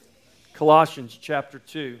Colossians chapter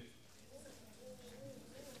 2.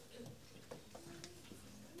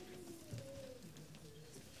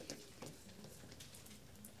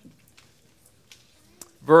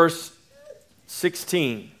 Verse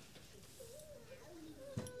 16.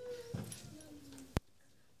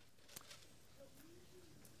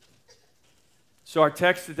 So our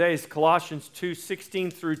text today is Colossians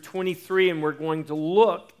 2:16 through 23, and we're going to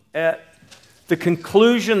look at the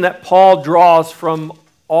conclusion that Paul draws from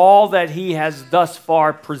all that he has thus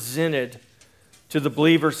far presented to the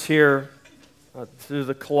believers here, to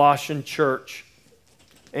the Colossian church,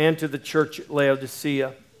 and to the church at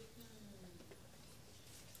Laodicea.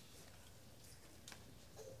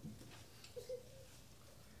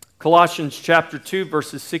 Colossians chapter 2,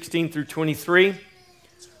 verses 16 through 23.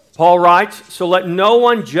 Paul writes, "So let no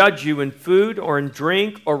one judge you in food or in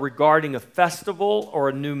drink or regarding a festival or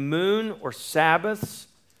a new moon or Sabbaths,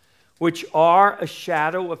 which are a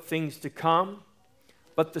shadow of things to come,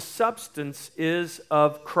 but the substance is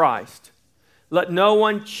of Christ. Let no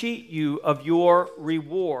one cheat you of your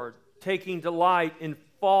reward, taking delight in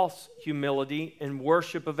false humility and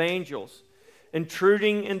worship of angels,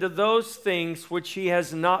 intruding into those things which he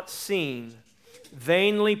has not seen,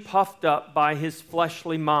 vainly puffed up by his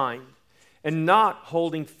fleshly mind, and not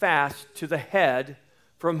holding fast to the head,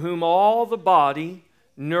 from whom all the body,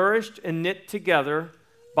 nourished and knit together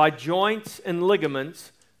by joints and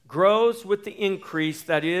ligaments, grows with the increase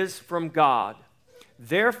that is from God.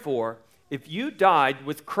 Therefore, if you died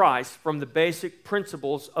with Christ from the basic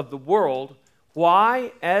principles of the world,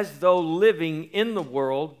 why, as though living in the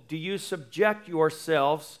world, do you subject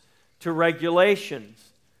yourselves to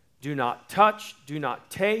regulations? Do not touch, do not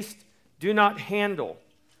taste, do not handle,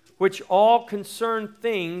 which all concern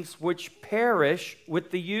things which perish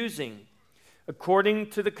with the using, according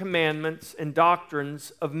to the commandments and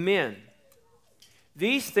doctrines of men.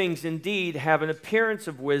 These things indeed have an appearance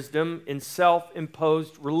of wisdom in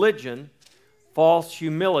self-imposed religion, false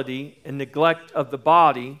humility, and neglect of the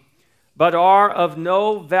body, but are of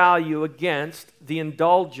no value against the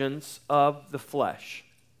indulgence of the flesh."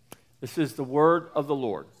 This is the word of the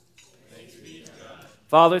Lord.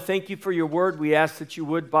 Father, thank you for your word. We ask that you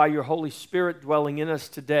would, by your Holy Spirit dwelling in us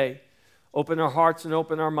today, open our hearts and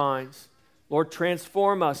open our minds. Lord,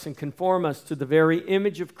 transform us and conform us to the very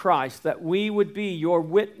image of Christ, that we would be your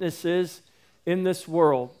witnesses in this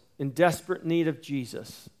world in desperate need of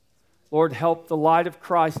Jesus. Lord, help the light of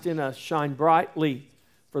Christ in us shine brightly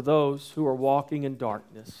for those who are walking in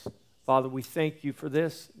darkness. Father, we thank you for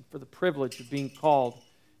this, for the privilege of being called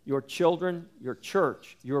your children, your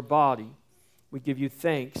church, your body. We give you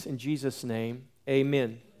thanks in Jesus' name.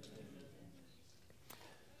 Amen.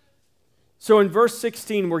 So in verse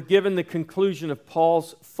 16, we're given the conclusion of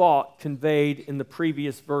Paul's thought conveyed in the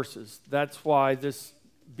previous verses. That's why this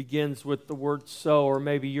begins with the word "so," or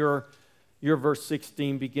maybe your verse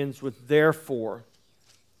 16 begins with "therefore."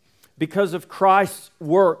 Because of Christ's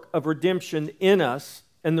work of redemption in us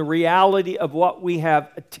and the reality of what we have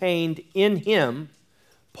attained in him,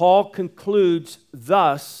 Paul concludes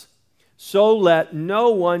thus, "So let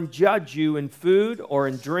no one judge you in food or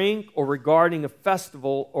in drink or regarding a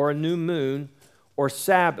festival or a new moon or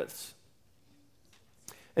Sabbaths."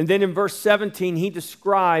 And then in verse 17, he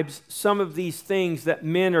describes some of these things that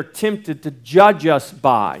men are tempted to judge us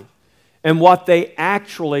by and what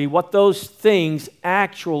those things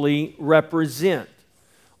actually represent.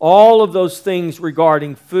 All of those things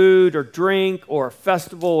regarding food or drink or a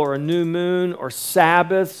festival or a new moon or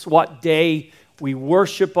Sabbaths, what day we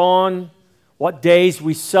worship on, what days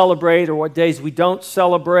we celebrate or what days we don't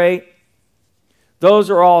celebrate. Those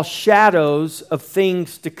are all shadows of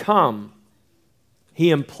things to come, he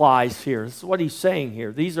implies here. This is what he's saying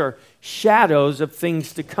here. These are shadows of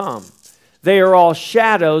things to come. They are all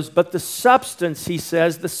shadows, but the substance, he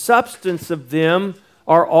says, the substance of them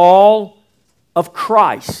are all of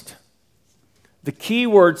Christ. The key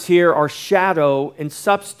words here are shadow and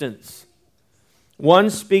substance.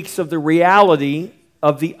 One speaks of the reality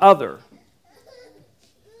of the other.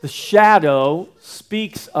 The shadow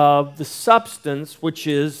speaks of the substance, which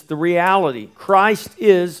is the reality. Christ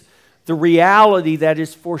is the reality that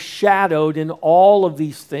is foreshadowed in all of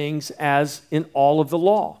these things as in all of the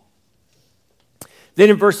law.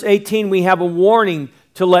 Then in verse 18, we have a warning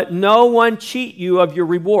to let no one cheat you of your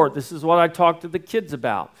reward. This is what I talked to the kids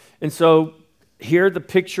about. And so here the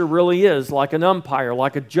picture really is like an umpire,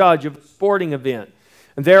 like a judge of a sporting event.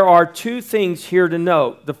 And there are two things here to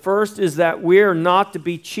note. The first is that we're not to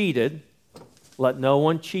be cheated. Let no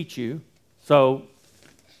one cheat you. So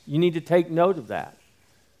you need to take note of that.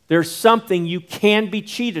 There's something you can be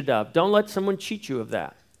cheated of. Don't let someone cheat you of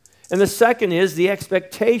that. And the second is the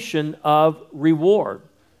expectation of reward.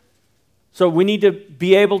 So we need to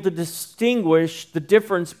be able to distinguish the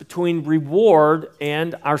difference between reward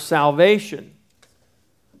and our salvation.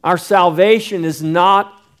 Our salvation is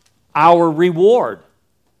not our reward.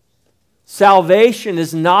 Salvation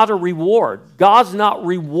is not a reward. God's not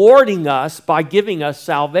rewarding us by giving us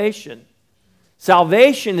salvation.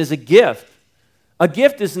 Salvation is a gift. A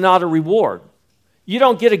gift is not a reward. You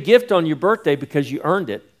don't get a gift on your birthday because you earned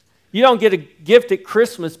it. You don't get a gift at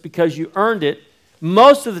Christmas because you earned it.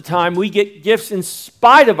 Most of the time, we get gifts in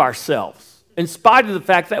spite of ourselves, in spite of the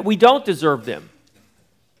fact that we don't deserve them.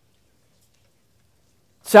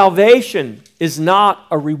 Salvation is not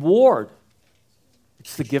a reward.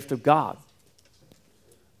 It's the gift of God.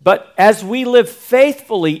 But as we live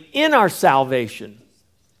faithfully in our salvation,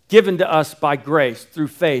 given to us by grace through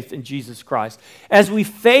faith in Jesus Christ, as we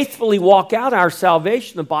faithfully walk out our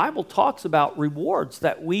salvation, the Bible talks about rewards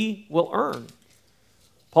that we will earn.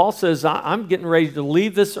 Paul says, I'm getting ready to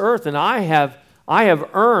leave this earth, and I have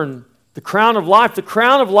earned the crown of life. The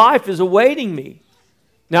crown of life is awaiting me.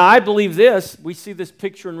 Now, I believe this. We see this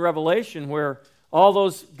picture in Revelation where all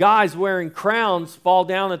those guys wearing crowns fall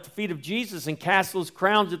down at the feet of Jesus and cast those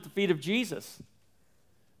crowns at the feet of Jesus.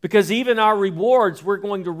 Because even our rewards, we're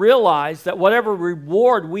going to realize that whatever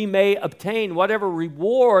reward we may obtain, whatever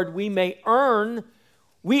reward we may earn,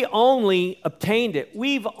 we only obtained it.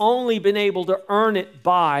 We've only been able to earn it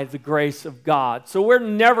by the grace of God. So we're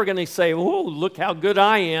never going to say, oh, look how good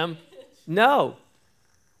I am. No.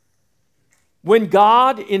 When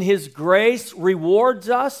God, in His grace, rewards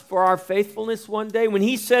us for our faithfulness one day, when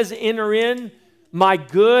He says, enter in, my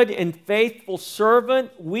good and faithful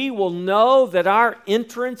servant, we will know that our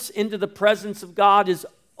entrance into the presence of God is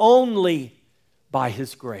only by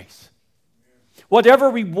His grace. Whatever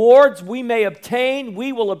rewards we may obtain,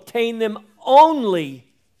 we will obtain them only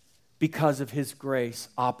because of His grace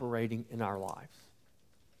operating in our lives.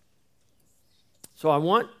 So I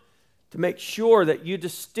want to make sure that you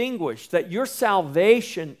distinguish that your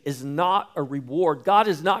salvation is not a reward. God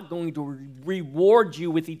is not going to reward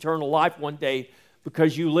you with eternal life one day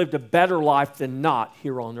because you lived a better life than not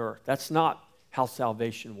here on earth. That's not how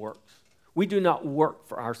salvation works. We do not work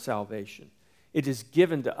for our salvation. It is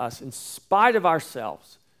given to us in spite of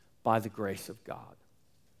ourselves by the grace of God.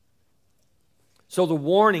 So the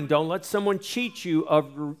warning, don't let someone cheat you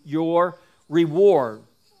of your reward.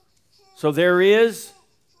 So there is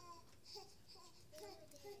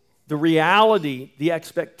the reality, the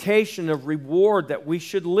expectation of reward that we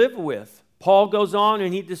should live with. Paul goes on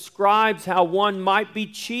and he describes how one might be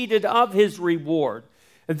cheated of his reward.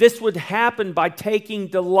 And this would happen by taking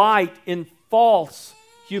delight in false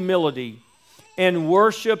humility and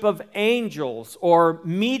worship of angels or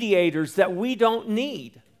mediators that we don't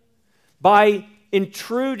need, by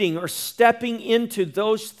intruding or stepping into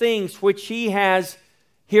those things which he has,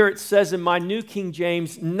 here it says in my New King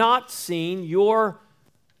James, not seen. Your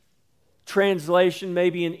translation,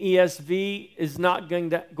 maybe in ESV, is not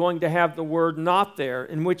going to have the word not there,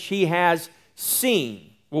 in which he has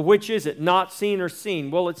seen. Well, which is it? Not seen or seen?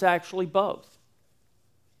 Well, it's actually both.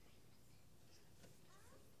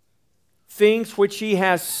 Things which he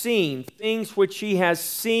has seen, things which he has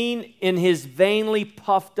seen in his vainly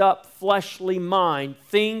puffed up fleshly mind,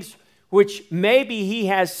 things which maybe he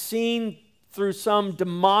has seen through some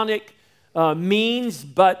demonic means,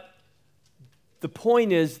 but the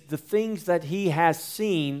point is, the things that he has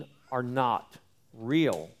seen are not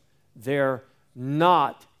real. They're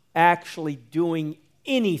not actually doing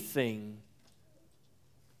anything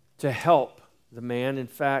to help the man. In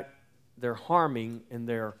fact, they're harming and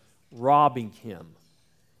they're robbing him.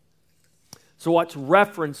 So what's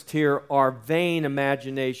referenced here are vain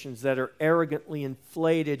imaginations that are arrogantly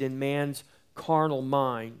inflated in man's carnal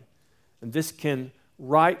mind. And this can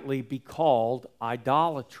rightly be called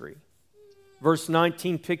idolatry. Verse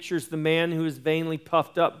 19 pictures the man who is vainly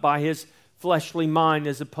puffed up by his fleshly mind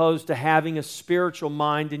as opposed to having a spiritual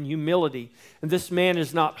mind and humility. And this man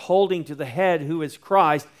is not holding to the head who is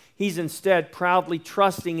Christ. He's instead proudly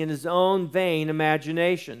trusting in his own vain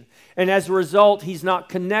imagination. And as a result, he's not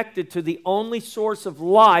connected to the only source of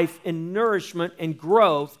life and nourishment and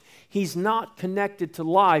growth. He's not connected to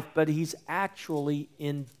life, but he's actually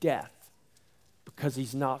in death because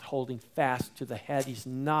he's not holding fast to the head. He's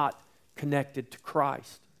not connected to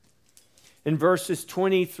Christ. In verses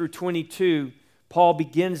 20 through 22, Paul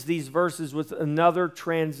begins these verses with another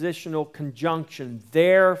transitional conjunction.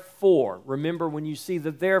 Therefore, remember when you see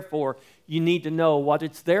the therefore, you need to know what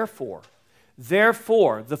it's there for.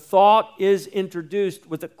 Therefore, the thought is introduced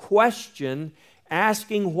with a question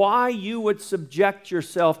asking why you would subject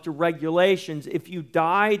yourself to regulations if you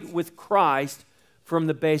died with Christ from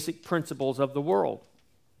the basic principles of the world.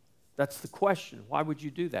 That's the question. Why would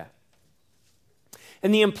you do that?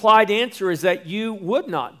 And the implied answer is that you would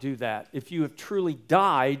not do that if you have truly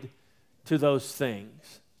died to those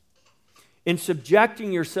things. In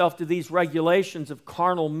subjecting yourself to these regulations of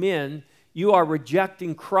carnal men, you are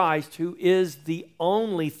rejecting Christ, who is the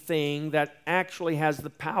only thing that actually has the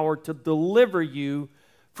power to deliver you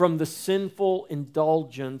from the sinful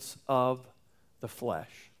indulgence of the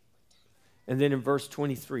flesh. And then in verse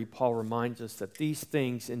 23, Paul reminds us that these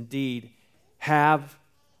things indeed have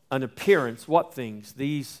an appearance. What things?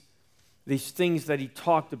 These things that he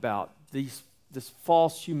talked about, this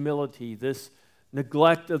false humility, this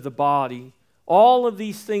neglect of the body, all of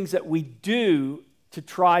these things that we do to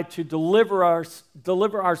try to deliver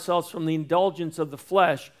ourselves from the indulgence of the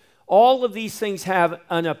flesh, all of these things have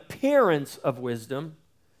an appearance of wisdom.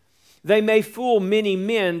 They may fool many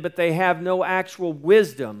men, but they have no actual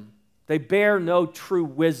wisdom. They bear no true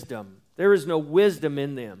wisdom. There is no wisdom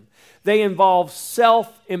in them. They involve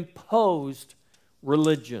self-imposed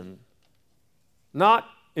religion. Not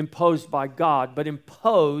imposed by God, but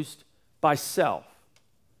imposed by self.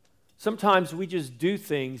 Sometimes we just do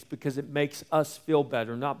things because it makes us feel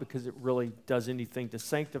better, not because it really does anything to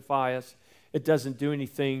sanctify us. It doesn't do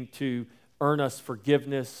anything to earn us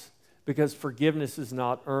forgiveness, because forgiveness is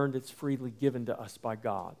not earned, it's freely given to us by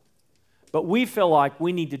God. But we feel like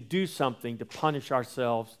we need to do something to punish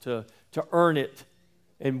ourselves, to earn it.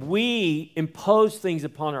 And we impose things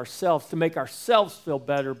upon ourselves to make ourselves feel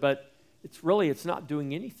better, but it's not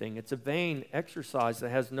doing anything. It's a vain exercise that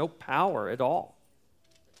has no power at all.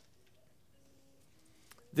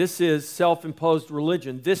 This is self-imposed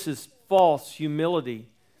religion. This is false humility.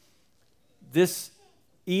 This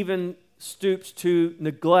even stoops to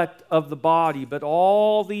neglect of the body. But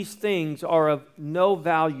all these things are of no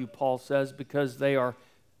value, Paul says, because they are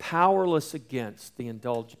powerless against the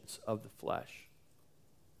indulgence of the flesh.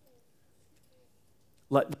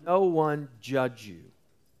 Let no one judge you.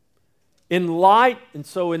 In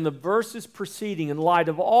the verses preceding, in light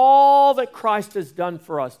of all that Christ has done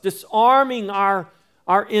for us, disarming our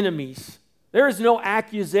enemies, there is no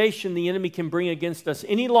accusation the enemy can bring against us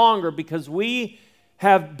any longer, because we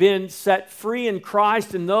have been set free in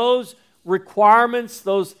Christ, and those requirements,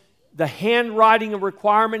 the handwriting of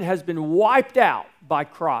requirement has been wiped out by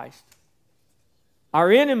Christ.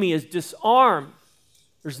 Our enemy is disarmed.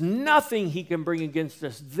 There's nothing he can bring against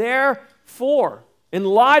us. Therefore, in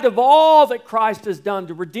light of all that Christ has done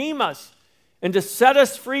to redeem us and to set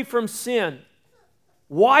us free from sin,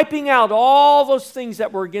 wiping out all those things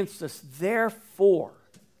that were against us, therefore,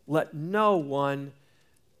 let no one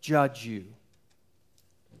judge you.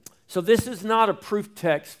 So this is not a proof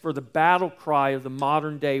text for the battle cry of the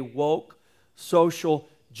modern day woke social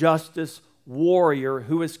justice warrior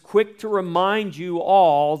who is quick to remind you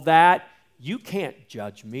all that you can't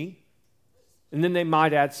judge me. And then they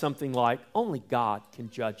might add something like, only God can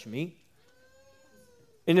judge me.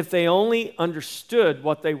 And if they only understood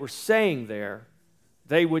what they were saying there,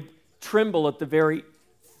 they would tremble at the very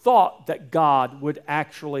thought that God would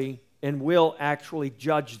actually and will actually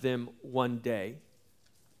judge them one day.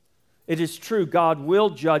 It is true, God will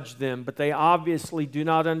judge them, but they obviously do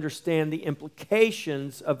not understand the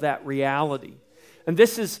implications of that reality. And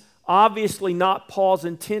this is obviously not Paul's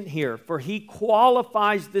intent here, for he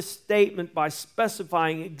qualifies this statement by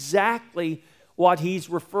specifying exactly what he's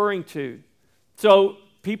referring to. So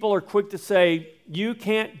people are quick to say, you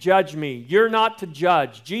can't judge me. You're not to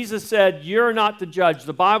judge. Jesus said, you're not to judge.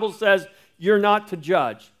 The Bible says you're not to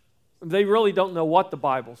judge. They really don't know what the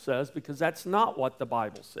Bible says, because that's not what the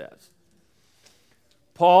Bible says.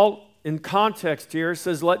 Paul, in context here,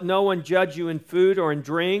 says, let no one judge you in food or in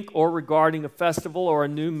drink or regarding a festival or a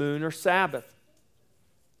new moon or Sabbath.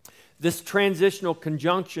 This transitional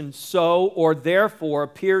conjunction, so or therefore,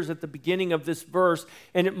 appears at the beginning of this verse,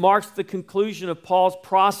 and it marks the conclusion of Paul's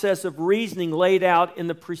process of reasoning laid out in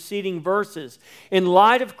the preceding verses. In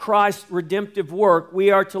light of Christ's redemptive work, we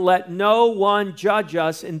are to let no one judge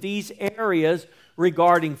us in these areas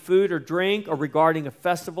regarding food or drink, or regarding a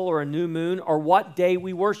festival or a new moon, or what day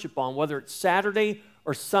we worship on, whether it's Saturday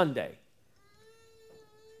or Sunday.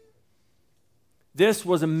 This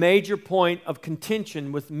was a major point of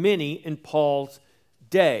contention with many in Paul's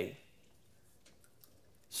day.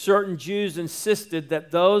 Certain Jews insisted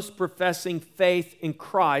that those professing faith in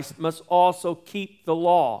Christ must also keep the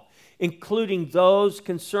law, including those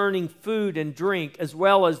concerning food and drink, as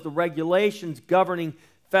well as the regulations governing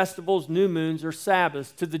festivals, new moons, or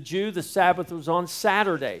Sabbaths. To the Jew, the Sabbath was on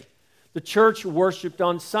Saturday. The church worshiped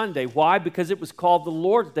on Sunday. Why? Because it was called the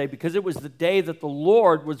Lord's Day, because it was the day that the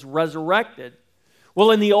Lord was resurrected.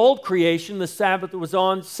 Well, in the old creation, the Sabbath was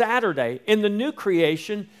on Saturday. In the new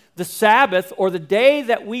creation, the Sabbath, or the day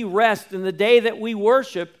that we rest and the day that we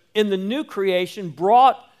worship, in the new creation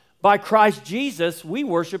brought by Christ Jesus, we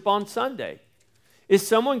worship on Sunday. Is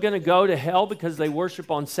someone going to go to hell because they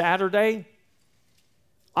worship on Saturday?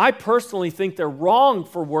 I personally think they're wrong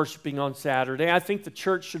for worshiping on Saturday. I think the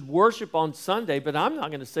church should worship on Sunday, but I'm not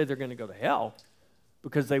going to say they're going to go to hell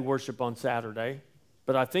because they worship on Saturday.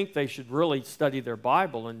 But I think they should really study their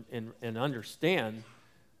Bible and understand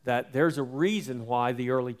that there's a reason why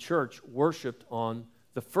the early church worshiped on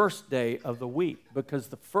the first day of the week, because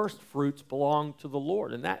the first fruits belong to the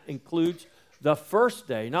Lord, and that includes the first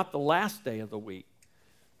day, not the last day of the week.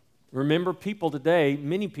 Remember, people today,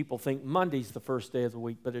 many people think Monday's the first day of the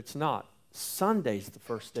week, but it's not. Sunday's the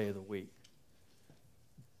first day of the week.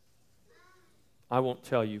 I won't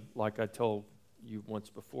tell you, like I told you once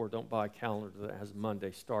before, don't buy a calendar that has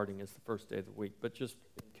Monday starting as the first day of the week. But just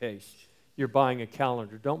in case you're buying a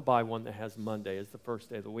calendar, don't buy one that has Monday as the first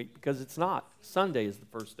day of the week, because it's not. Sunday is the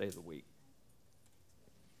first day of the week.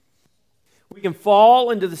 We can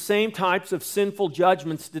fall into the same types of sinful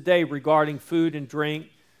judgments today regarding food and drink.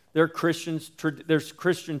 There's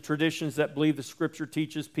Christian traditions that believe the Scripture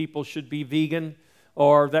teaches people should be vegan,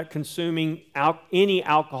 or that consuming any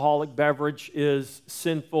alcoholic beverage is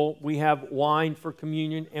sinful. We have wine for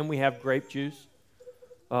communion, and we have grape juice.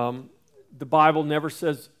 The Bible never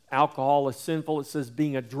says alcohol is sinful. It says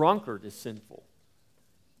being a drunkard is sinful.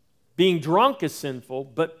 Being drunk is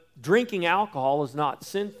sinful, but drinking alcohol is not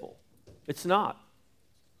sinful. It's not.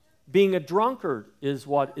 Being a drunkard is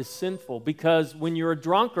what is sinful, because when you're a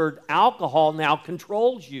drunkard, alcohol now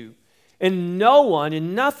controls you. And no one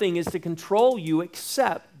and nothing is to control you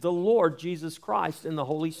except the Lord Jesus Christ and the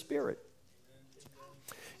Holy Spirit.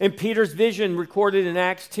 In Peter's vision recorded in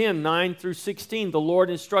Acts 10, 9 through 16, the Lord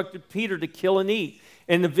instructed Peter to kill and eat.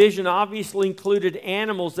 And the vision obviously included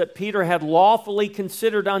animals that Peter had lawfully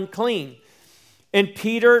considered unclean. And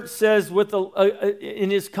Peter says,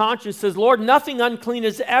 in his conscience, says, Lord, nothing unclean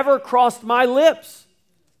has ever crossed my lips.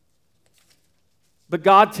 But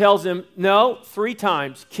God tells him, no, 3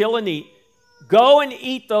 times, kill and eat. Go and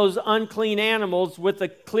eat those unclean animals with a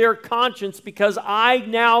clear conscience, because I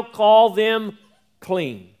now call them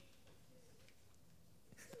clean.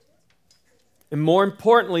 And more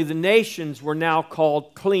importantly, the nations were now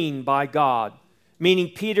called clean by God, meaning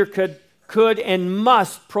Peter could and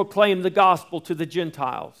must proclaim the gospel to the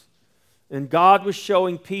Gentiles. And God was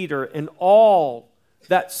showing Peter and all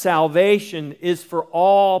that salvation is for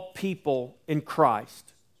all people in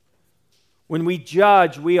Christ. When we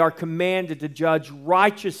judge, we are commanded to judge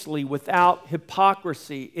righteously without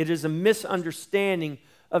hypocrisy. It is a misunderstanding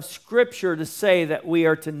of Scripture to say that we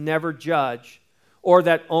are to never judge, or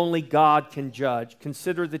that only God can judge.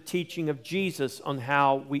 Consider the teaching of Jesus on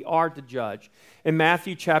how we are to judge. In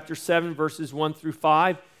Matthew chapter 7, verses 1 through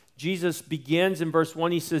 5, Jesus begins in verse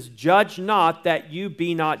 1, he says, judge not that you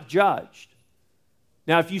be not judged.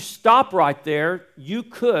 Now, if you stop right there,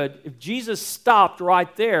 if Jesus stopped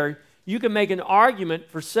right there, you can make an argument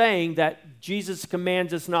for saying that Jesus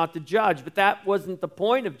commands us not to judge, but that wasn't the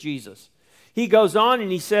point of Jesus. He goes on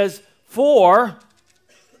and he says, for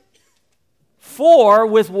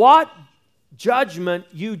with what judgment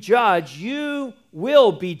you judge, you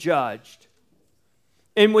will be judged.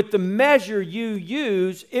 And with the measure you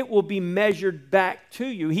use, it will be measured back to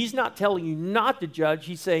you. He's not telling you not to judge.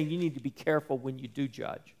 He's saying you need to be careful when you do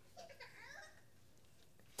judge.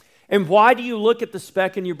 And why do you look at the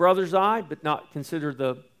speck in your brother's eye, but not consider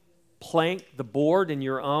the plank, the board in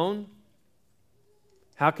your own?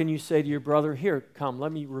 How can you say to your brother, here, come,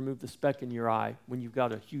 let me remove the speck in your eye, when you've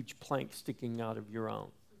got a huge plank sticking out of your own?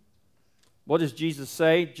 What does Jesus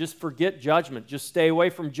say? Just forget judgment. Just stay away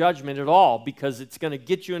from judgment at all, because it's going to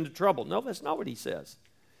get you into trouble. No, that's not what he says.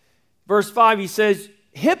 Verse 5, he says,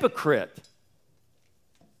 hypocrite,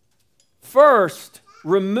 first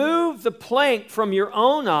remove the plank from your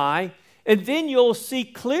own eye, and then you'll see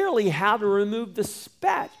clearly how to remove the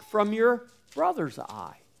speck from your brother's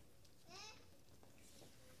eye.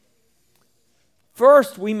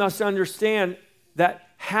 First, we must understand that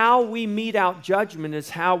how we mete out judgment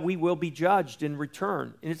is how we will be judged in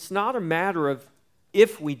return. And it's not a matter of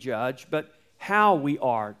if we judge, but how we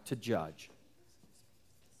are to judge.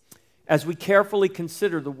 As we carefully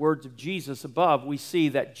consider the words of Jesus above, we see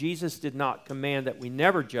that Jesus did not command that we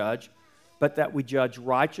never judge, but that we judge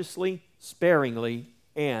righteously, sparingly,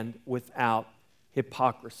 and without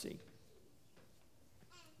hypocrisy.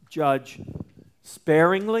 Judge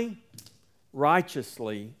sparingly,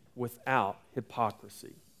 righteously, without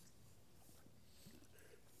hypocrisy.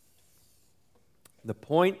 The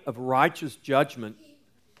point of righteous judgment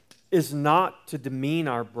is not to demean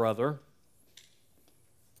our brother.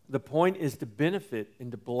 The point is to benefit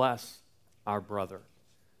and to bless our brother.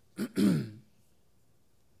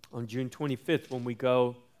 On June 25th, when we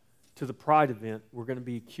go to the Pride event, we're going to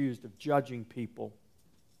be accused of judging people.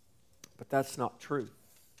 But that's not true.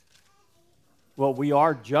 Well, we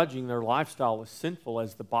are judging their lifestyle as sinful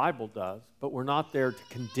as the Bible does, but we're not there to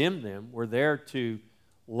condemn them. We're there to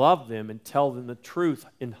love them and tell them the truth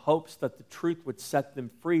in hopes that the truth would set them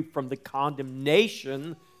free from the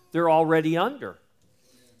condemnation they're already under.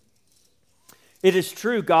 It is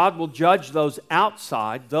true, God will judge those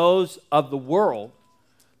outside, those of the world.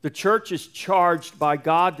 The church is charged by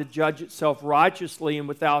God to judge itself righteously and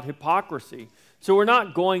without hypocrisy. So we're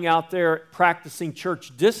not going out there practicing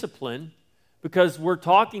church discipline because we're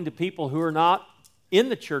talking to people who are not in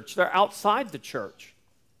the church. They're outside the church.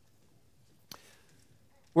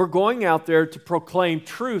 We're going out there to proclaim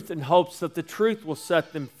truth in hopes that the truth will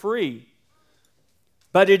set them free.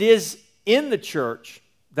 But it is in the church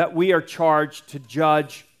that we are charged to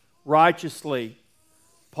judge righteously.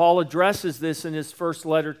 Paul addresses this in his first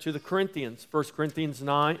letter to the Corinthians, 1 Corinthians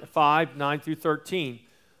 5, 9 through 13.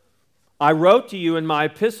 I wrote to you in my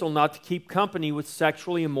epistle not to keep company with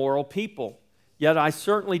sexually immoral people. Yet I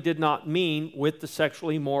certainly did not mean with the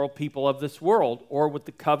sexually immoral people of this world, or with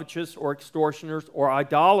the covetous, or extortioners, or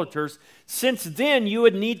idolaters, since then you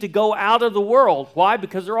would need to go out of the world. Why?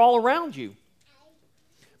 Because they're all around you.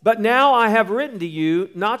 But now I have written to you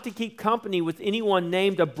not to keep company with anyone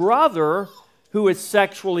named a brother who is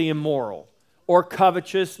sexually immoral, or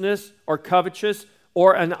covetous,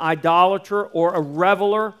 or an idolater, or a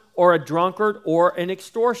reveler, or a drunkard, or an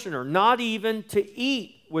extortioner, not even to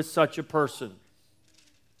eat with such a person.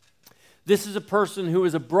 This is a person who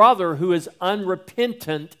is a brother who is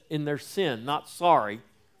unrepentant in their sin, not sorry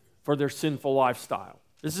for their sinful lifestyle.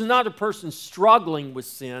 This is not a person struggling with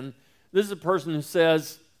sin. This is a person who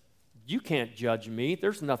says, you can't judge me.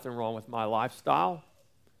 There's nothing wrong with my lifestyle.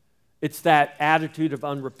 It's that attitude of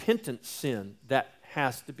unrepentant sin that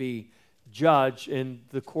has to be judged and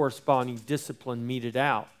the corresponding discipline meted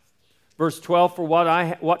out. Verse 12, for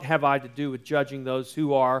what have I to do with judging those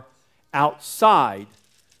who are outside?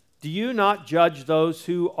 Do you not judge those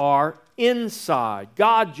who are inside?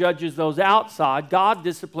 God judges those outside. God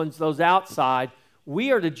disciplines those outside.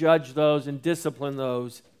 We are to judge those and discipline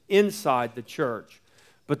those inside the church.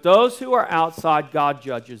 But those who are outside, God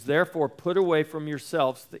judges. Therefore, put away from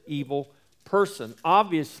yourselves the evil person.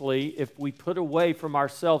 Obviously, if we put away from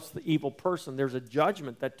ourselves the evil person, there's a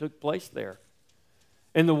judgment that took place there.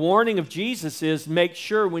 And the warning of Jesus is, make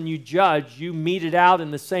sure when you judge, you mete it out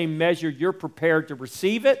in the same measure you're prepared to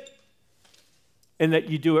receive it, and that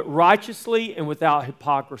you do it righteously and without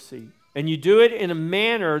hypocrisy. And you do it in a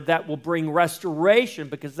manner that will bring restoration,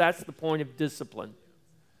 because that's the point of discipline.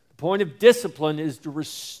 The point of discipline is to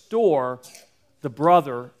restore the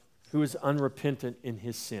brother who is unrepentant in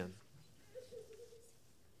his sin.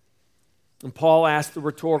 And Paul asked the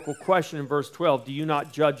rhetorical question in verse 12, do you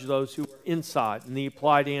not judge those who are inside? And the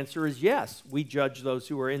applied answer is yes, we judge those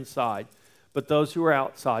who are inside, but those who are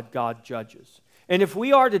outside, God judges. And if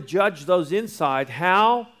we are to judge those inside,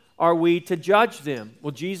 how are we to judge them? Well,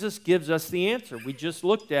 Jesus gives us the answer. We just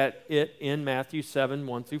looked at it in Matthew 7,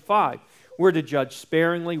 1 through 5. We're to judge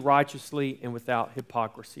sparingly, righteously, and without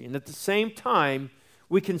hypocrisy. And at the same time,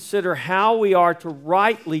 we consider how we are to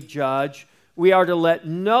rightly judge. We are to let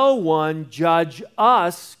no one judge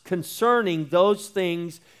us concerning those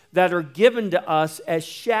things that are given to us as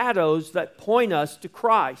shadows that point us to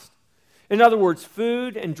Christ. In other words,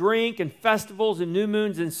 food and drink and festivals and new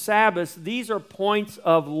moons and Sabbaths, these are points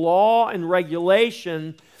of law and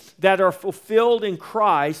regulation that are fulfilled in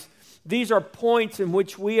Christ. These are points in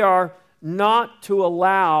which we are not to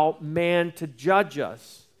allow man to judge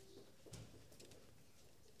us.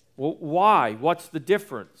 Well, why? What's the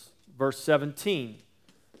difference? Verse 17.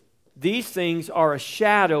 These things are a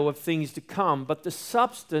shadow of things to come, but the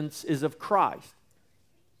substance is of Christ.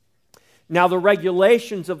 Now, the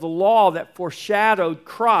regulations of the law that foreshadowed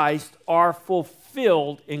Christ are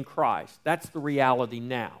fulfilled in Christ. That's the reality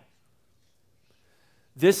now.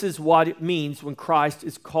 This is what it means when Christ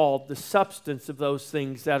is called the substance of those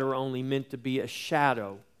things that are only meant to be a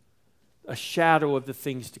shadow of the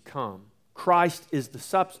things to come. Christ is the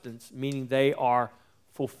substance, meaning they are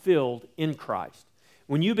fulfilled in Christ.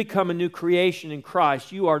 When you become a new creation in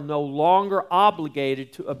Christ, you are no longer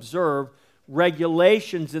obligated to observe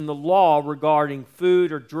regulations in the law regarding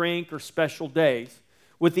food or drink or special days.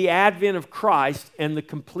 With the advent of Christ and the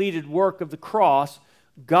completed work of the cross,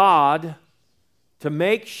 God, to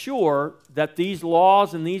make sure that these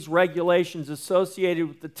laws and these regulations associated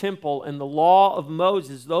with the temple and the law of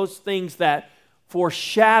Moses, those things that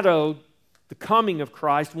foreshadowed the coming of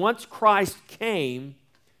Christ, once Christ came,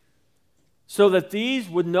 so that these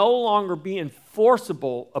would no longer be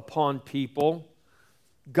enforceable upon people,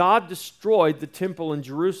 God destroyed the temple in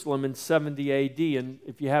Jerusalem in 70 A.D., and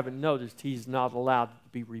if you haven't noticed, he's not allowed to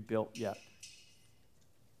be rebuilt yet.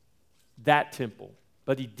 That temple.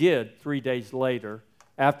 But he did 3 days later,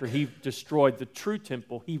 after he destroyed the true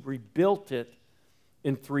temple, he rebuilt it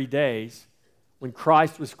in 3 days. When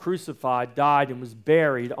Christ was crucified, died, and was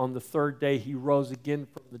buried, on the third day he rose again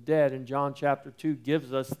from the dead. And John chapter 2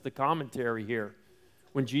 gives us the commentary here.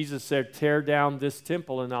 When Jesus said, tear down this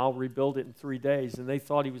temple and I'll rebuild it in 3 days. And they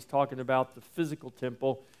thought he was talking about the physical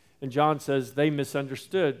temple. And John says they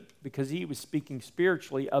misunderstood because he was speaking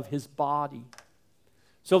spiritually of his body.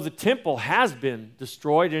 So the temple has been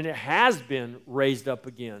destroyed and it has been raised up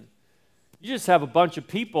again. You just have a bunch of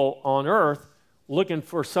people on earth looking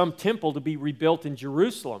for some temple to be rebuilt in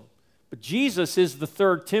Jerusalem. But Jesus is the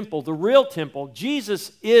third temple, the real temple.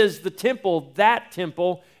 Jesus is the temple, that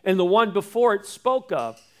temple, and the one before it spoke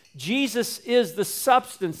of. Jesus is the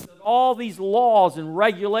substance that all these laws and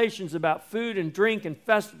regulations about food and drink and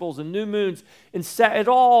festivals and new moons, it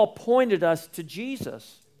all pointed us to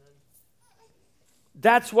Jesus.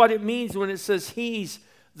 That's what it means when it says he's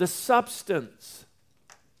the substance.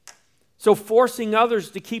 So forcing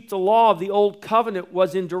others to keep the law of the old covenant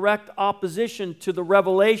was in direct opposition to the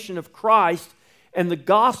revelation of Christ and the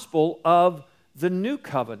gospel of the new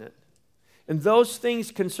covenant. And those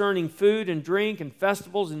things concerning food and drink and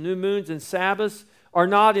festivals and new moons and Sabbaths are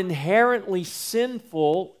not inherently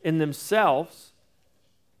sinful in themselves.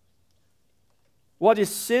 What is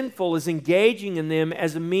sinful is engaging in them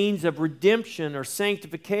as a means of redemption or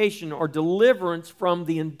sanctification or deliverance from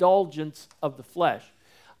the indulgence of the flesh.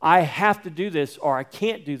 I have to do this, or I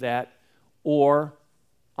can't do that, or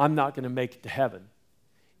I'm not going to make it to heaven.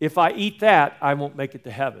 If I eat that, I won't make it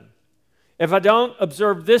to heaven. If I don't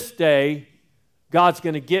observe this day, God's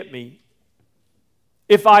going to get me.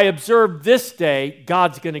 If I observe this day,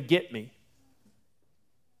 God's going to get me.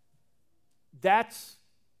 That's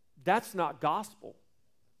not gospel.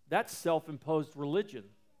 That's self-imposed religion.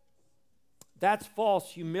 That's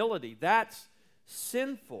false humility. That's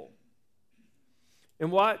sinful.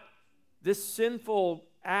 And what this sinful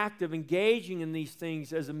act of engaging in these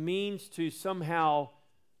things as a means to somehow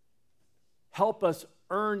help us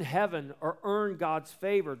earn heaven or earn God's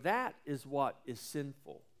favor, that is what is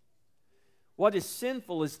sinful. What is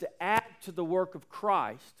sinful is to add to the work of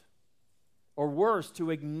Christ, or worse, to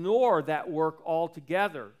ignore that work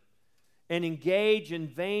altogether and engage in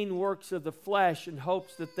vain works of the flesh in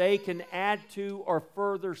hopes that they can add to or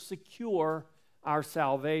further secure our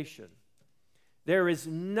salvation. There is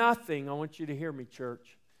nothing, I want you to hear me,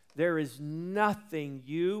 church, there is nothing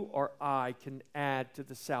you or I can add to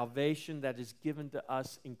the salvation that is given to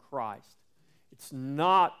us in Christ. It's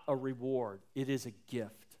not a reward, it is a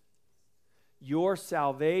gift. Your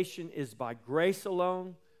salvation is by grace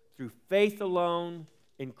alone, through faith alone,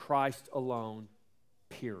 in Christ alone,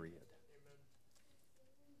 period.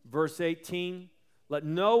 Verse 18, let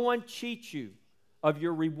no one cheat you of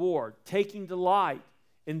your reward, taking delight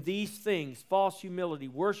in these things, false humility,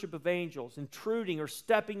 worship of angels, intruding or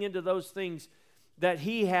stepping into those things that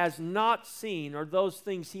he has not seen, or those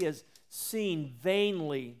things he has seen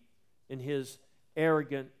vainly in his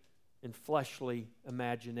arrogant and fleshly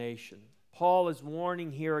imagination. Paul is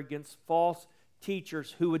warning here against false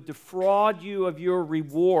teachers who would defraud you of your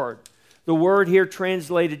reward. The word here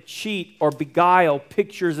translated cheat or beguile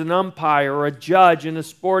pictures an umpire or a judge in a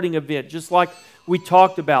sporting event, just like we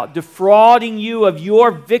talked about, defrauding you of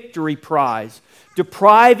your victory prize,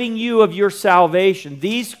 depriving you of your salvation.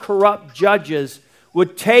 These corrupt judges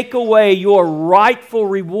would take away your rightful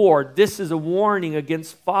reward. This is a warning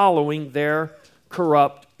against following their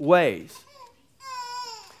corrupt ways.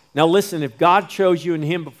 Now listen, if God chose you in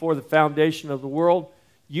Him before the foundation of the world,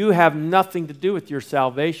 you have nothing to do with your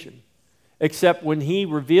salvation, except when He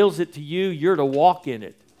reveals it to you, you're to walk in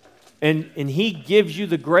it. And He gives you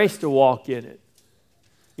the grace to walk in it.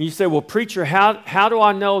 And you say, well, preacher, how do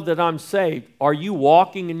I know that I'm saved? Are you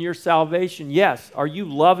walking in your salvation? Yes. Are you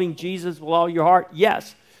loving Jesus with all your heart?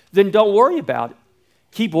 Yes. Then don't worry about it.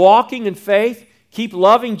 Keep walking in faith. Keep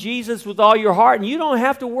loving Jesus with all your heart, and you don't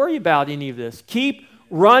have to worry about any of this. Keep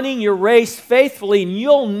running your race faithfully, and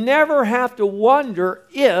you'll never have to wonder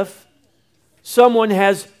if someone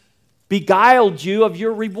has beguiled you of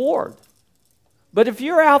your reward. But if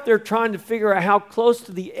you're out there trying to figure out how close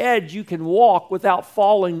to the edge you can walk without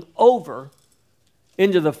falling over,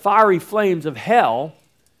 into the fiery flames of hell,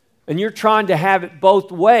 and you're trying to have it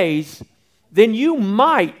both ways, then you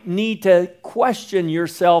might need to question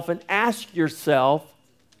yourself and ask yourself,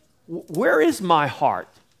 where is my heart?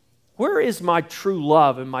 Where is my true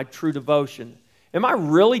love and my true devotion? Am I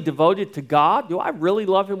really devoted to God? Do I really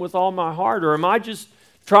love Him with all my heart? Or am I just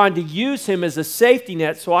trying to use Him as a safety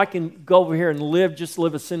net so I can go over here and live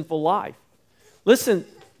a sinful life? Listen,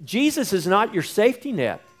 Jesus is not your safety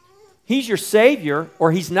net. He's your Savior,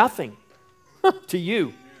 or He's nothing to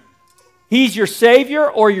you. He's your Savior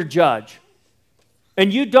or your judge.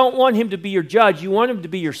 And you don't want Him to be your judge. You want Him to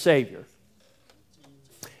be your Savior.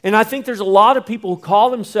 And I think there's a lot of people who call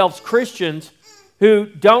themselves Christians who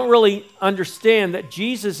don't really understand that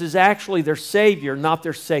Jesus is actually their Savior, not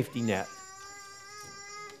their safety net.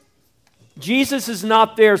 Jesus is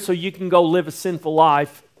not there so you can go live a sinful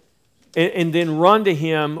life and then run to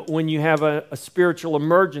Him when you have a spiritual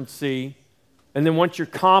emergency. And then once you're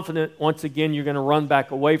confident, once again, you're going to run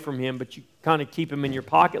back away from Him, but you kind of keep Him in your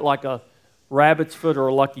pocket like a rabbit's foot or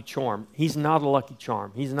a lucky charm. He's not a lucky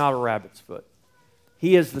charm. He's not a rabbit's foot.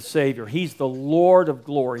 He is the Savior. He's the Lord of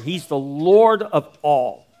glory. He's the Lord of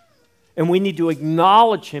all. And we need to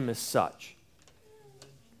acknowledge Him as such.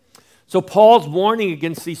 So Paul's warning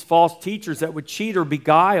against these false teachers that would cheat or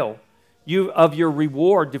beguile you of your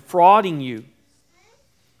reward, defrauding you.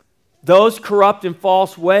 Those corrupt and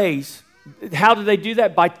false ways, how do they do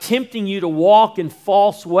that? By tempting you to walk in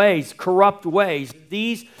false ways, corrupt ways.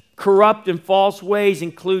 These corrupt and false ways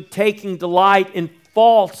include taking delight in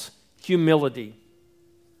false humility.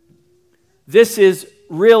 This is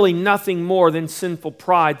really nothing more than sinful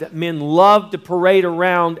pride that men love to parade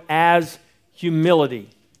around as humility.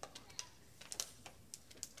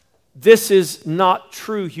 This is not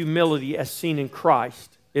true humility as seen in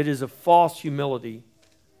Christ. It is a false humility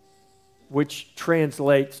which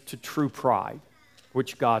translates to true pride,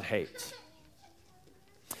 which God hates.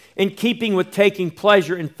 In keeping with taking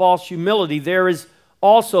pleasure in false humility, there is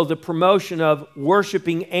also the promotion of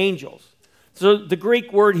worshiping angels. So the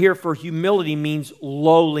Greek word here for humility means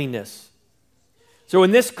lowliness. So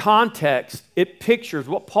in this context, it pictures,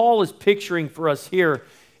 what Paul is picturing for us here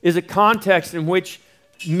is a context in which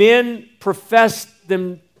men profess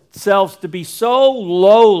themselves to be so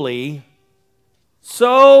lowly,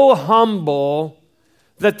 so humble,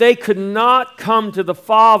 that they could not come to the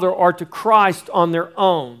Father or to Christ on their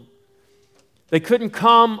own. They couldn't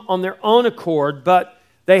come on their own accord, but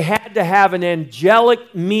they had to have an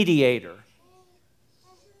angelic mediator.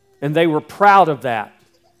 And they were proud of that.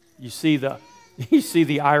 You see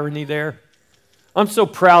the irony there? I'm so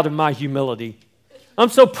proud of my humility. I'm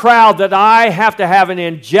so proud that I have to have an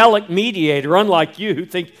angelic mediator, unlike you who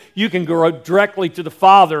think you can go directly to the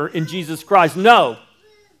Father in Jesus Christ. No.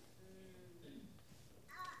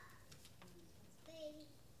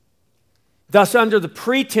 Thus, under the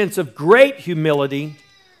pretense of great humility,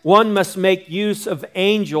 one must make use of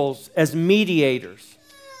angels as mediators.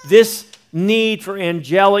 This need for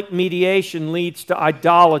angelic mediation leads to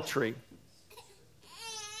idolatry.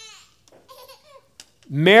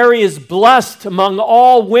 Mary is blessed among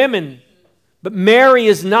all women, but Mary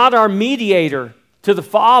is not our mediator to the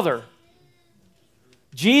Father.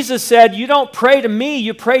 Jesus said, you don't pray to me,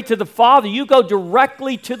 you pray to the Father. You go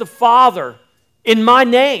directly to the Father in my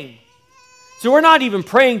name. So we're not even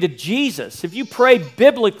praying to Jesus. If you pray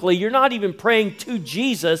biblically, you're not even praying to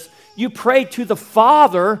Jesus. You pray to the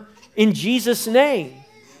Father in Jesus' name.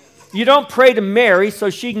 You don't pray to Mary so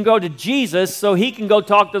she can go to Jesus so He can go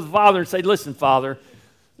talk to the Father and say, listen, Father,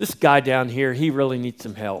 this guy down here, he really needs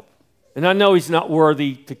some help. And I know he's not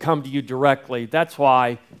worthy to come to you directly. That's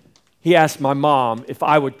why he asked my mom if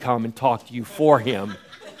I would come and talk to you for him.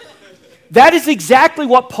 That is exactly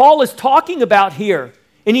what Paul is talking about here.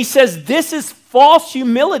 And he says this is false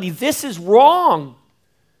humility. This is wrong.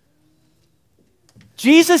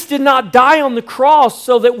 Jesus did not die on the cross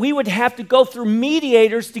so that we would have to go through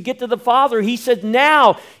mediators to get to the Father. He said,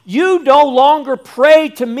 now you no longer pray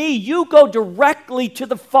to me. You go directly to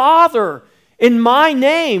the Father in my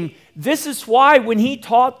name. This is why when He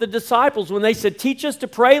taught the disciples, when they said, teach us to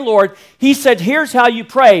pray, Lord, He said, here's how you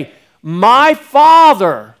pray. My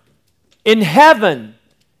Father in heaven,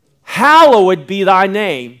 hallowed be thy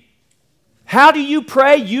name. How do you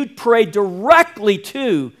pray? You pray directly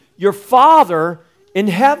to your Father in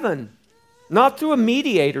heaven, not through a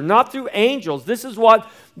mediator, not through angels. This is what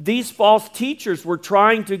these false teachers were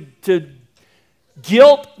trying to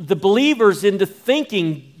guilt the believers into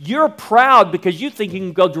thinking you're proud because you think you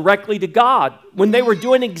can go directly to God, when they were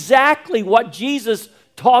doing exactly what Jesus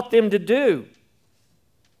taught them to do.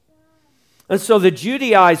 And so the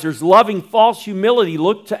Judaizers, loving false humility,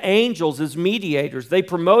 looked to angels as mediators. They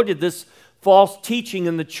promoted this false teaching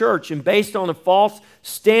in the church, and based on a false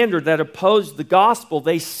standard that opposed the gospel,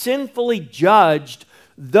 they sinfully judged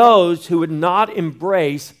those who would not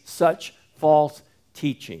embrace such false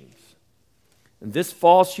teachings. And this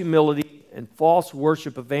false humility and false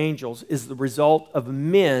worship of angels is the result of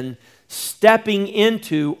men stepping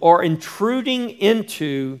into or intruding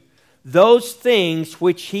into those things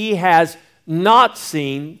which he has not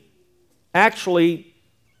seen. Actually,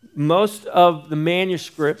 most of the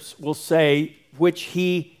manuscripts will say which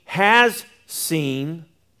he has seen.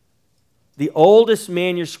 The oldest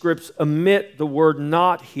manuscripts omit the word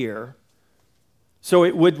not here. So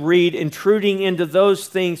it would read, intruding into those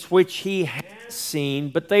things which he has seen,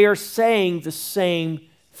 but they are saying the same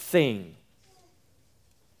thing.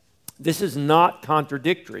 This is not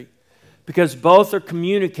contradictory, because both are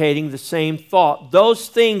communicating the same thought. Those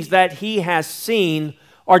things that he has seen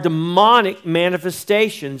are demonic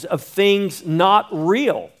manifestations of things not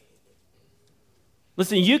real.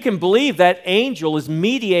 Listen, you can believe that angel is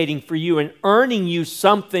mediating for you and earning you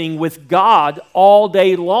something with God all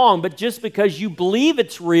day long, but just because you believe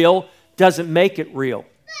it's real doesn't make it real.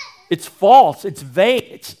 It's false, it's vain,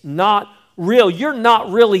 it's not real. You're not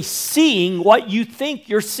really seeing what you think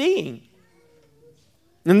you're seeing.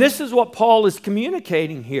 And this is what Paul is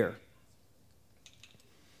communicating here.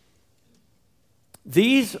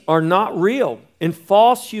 These are not real. In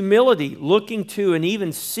false humility, looking to and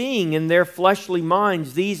even seeing in their fleshly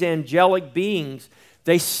minds these angelic beings,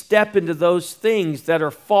 they step into those things that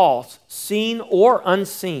are false, seen or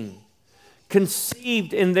unseen.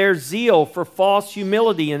 Conceived in their zeal for false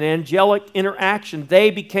humility and angelic interaction,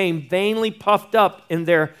 they became vainly puffed up in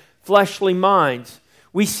their fleshly minds.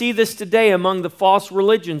 We see this today among the false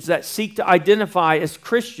religions that seek to identify as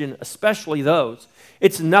Christian, especially those.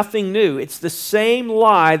 It's nothing new. It's the same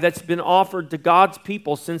lie that's been offered to God's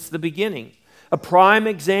people since the beginning. A prime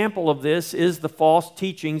example of this is the false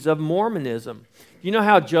teachings of Mormonism. You know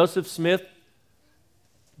how Joseph Smith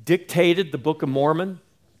dictated the Book of Mormon?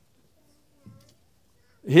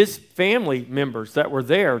 His family members that were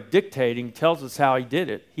there dictating tells us how he did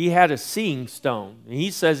it. He had a seeing stone. And he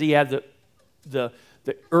says he had the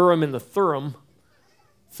Urim and the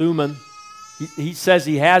Thummim. He says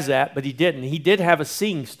he has that, but he didn't. He did have a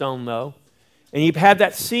seeing stone, though. And he had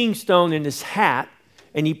that seeing stone in his hat,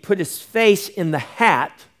 and he put his face in the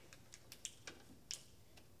hat,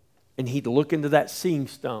 and he'd look into that seeing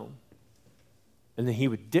stone, and then he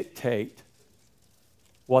would dictate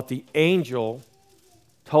what the angel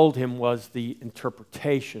told him was the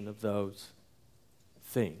interpretation of those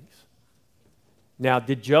things. Now,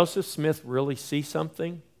 did Joseph Smith really see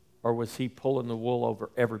something? Or was he pulling the wool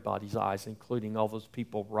over everybody's eyes, including all those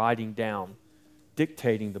people writing down,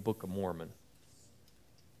 dictating the Book of Mormon?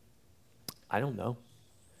 I don't know.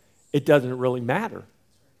 It doesn't really matter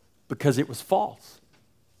because it was false.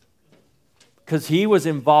 Because he was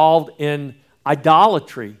involved in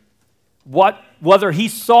idolatry. Whether he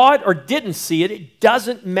saw it or didn't see it, it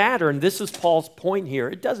doesn't matter. And this is Paul's point here.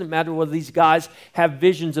 It doesn't matter whether these guys have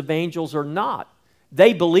visions of angels or not.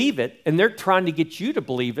 They believe it, and they're trying to get you to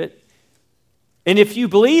believe it. And if you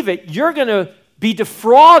believe it, you're going to be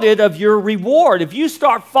defrauded of your reward. If you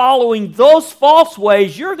start following those false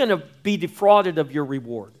ways, you're going to be defrauded of your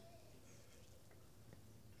reward.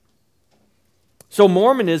 So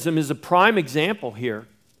Mormonism is a prime example here.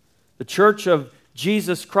 The Church of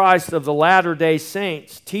Jesus Christ of the Latter-day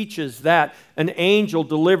Saints teaches that an angel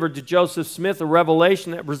delivered to Joseph Smith a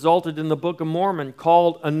revelation that resulted in the Book of Mormon,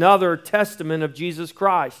 called Another Testament of Jesus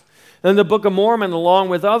Christ. And the Book of Mormon, along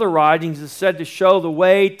with other writings, is said to show the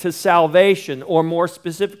way to salvation, or more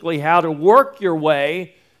specifically, how to work your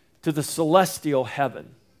way to the celestial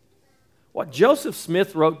heaven. What Joseph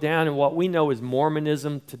Smith wrote down and what we know as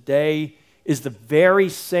Mormonism today is the very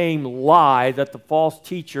same lie that the false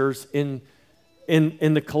teachers in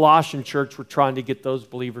the Colossian church were trying to get those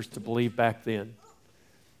believers to believe back then.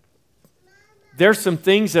 There's some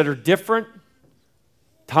things that are different,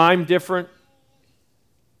 time different,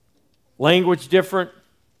 language different,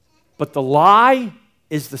 but the lie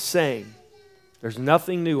is the same. There's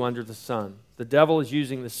nothing new under the sun. The devil is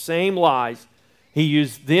using the same lies he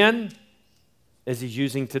used then as he's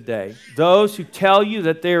using today. Those who tell you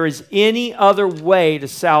that there is any other way to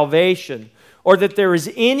salvation, or that there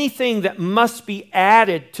is anything that must be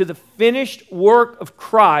added to the finished work of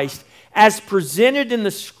Christ as presented in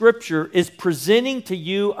the Scripture, is presenting to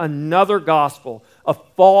you another gospel, a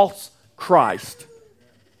false Christ.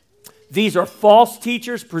 These are false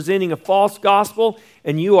teachers presenting a false gospel,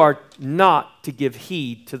 and you are not to give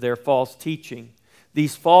heed to their false teaching.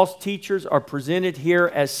 These false teachers are presented here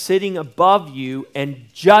as sitting above you and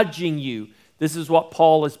judging you. This is what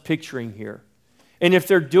Paul is picturing here. And if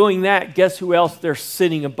they're doing that, guess who else they're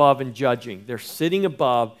sitting above and judging? They're sitting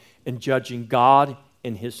above and judging God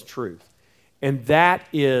and His truth. And that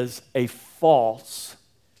is a false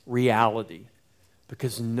reality,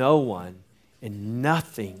 because no one and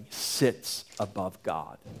nothing sits above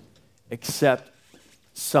God except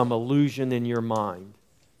some illusion in your mind.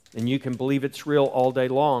 And you can believe it's real all day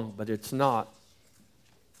long, but it's not.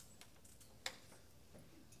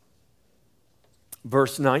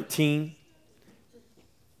 Verse 19,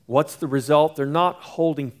 what's the result? They're not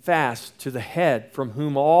holding fast to the head, from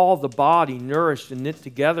whom all the body, nourished and knit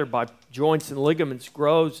together by joints and ligaments,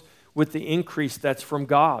 grows with the increase that's from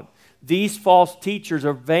God. These false teachers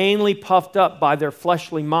are vainly puffed up by their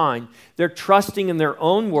fleshly mind. They're trusting in their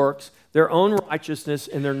own works, their own righteousness,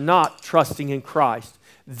 and they're not trusting in Christ.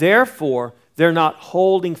 Therefore, they're not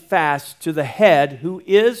holding fast to the head, who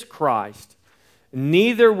is Christ.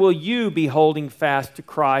 Neither will you be holding fast to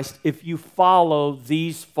Christ if you follow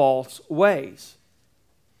these false ways.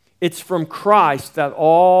 It's from Christ that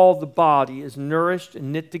all the body is nourished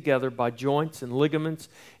and knit together by joints and ligaments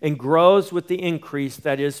and grows with the increase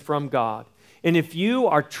that is from God. And if you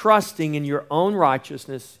are trusting in your own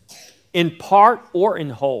righteousness, in part or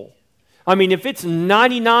in whole, I mean, if it's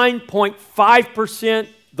 99.5%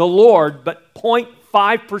 the Lord, but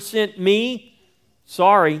 0.5% me,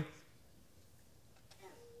 sorry.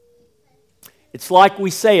 It's like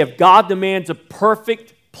we say, if God demands a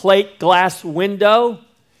perfect plate glass window,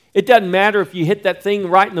 it doesn't matter if you hit that thing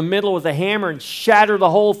right in the middle with a hammer and shatter the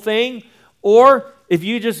whole thing, or if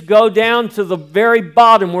you just go down to the very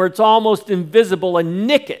bottom where it's almost invisible and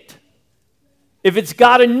nick it. If it's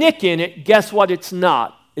got a nick in it, guess what it's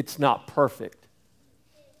not? It's not perfect.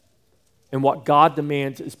 And what God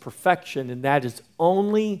demands is perfection, and that is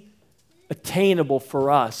only attainable for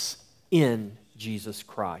us in Jesus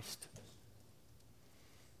Christ.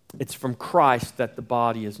 It's from Christ that the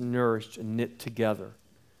body is nourished and knit together,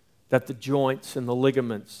 that the joints and the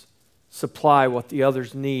ligaments supply what the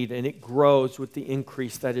others need, and it grows with the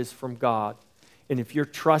increase that is from God. And if you're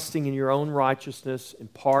trusting in your own righteousness, in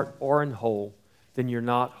part or in whole, then you're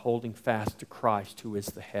not holding fast to Christ, who is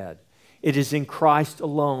the head. It is in Christ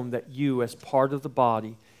alone that you, as part of the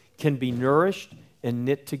body, can be nourished and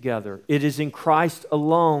knit together. It is in Christ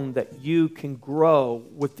alone that you can grow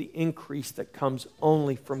with the increase that comes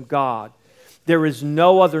only from God. There is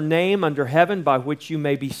no other name under heaven by which you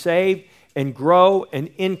may be saved and grow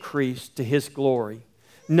and increase to His glory.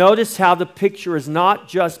 Notice how the picture is not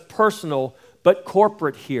just personal, but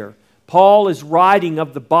corporate here. Paul is writing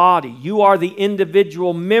of the body. You are the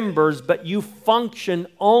individual members, but you function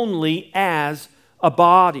only as a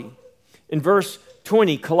body. In verse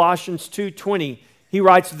 20, Colossians 2:20, he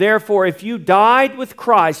writes, therefore, if you died with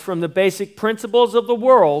Christ from the basic principles of the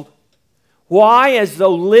world, why, as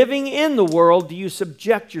though living in the world, do you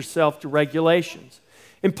subject yourself to regulations?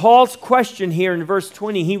 In Paul's question here in verse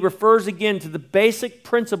 20, he refers again to the basic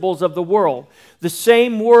principles of the world. The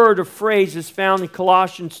same word or phrase is found in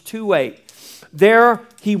Colossians 2:8. There,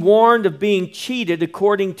 he warned of being cheated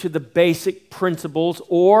according to the basic principles,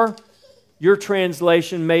 or your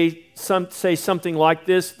translation may say something like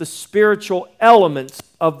this, the spiritual elements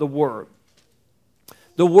of the word.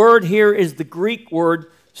 The word here is the Greek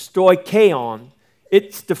word stoicheon.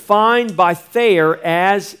 It's defined by Thayer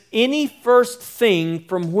as any first thing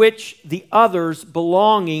from which the others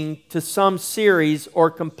belonging to some series or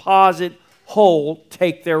composite whole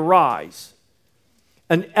take their rise.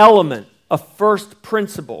 An element, a first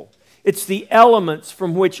principle. It's the elements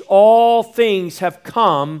from which all things have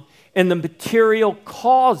come and the material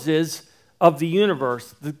causes of the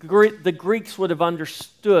universe. The Greeks would have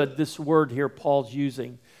understood this word here Paul's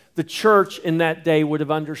using. The church in that day would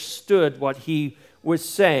have understood what he was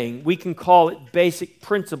saying. We can call it basic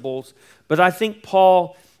principles, but I think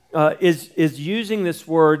Paul is using this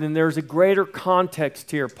word, and there's a greater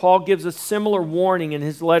context here. Paul gives a similar warning in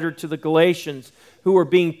his letter to the Galatians, who are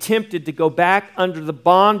being tempted to go back under the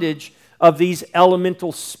bondage of these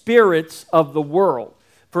elemental spirits of the world.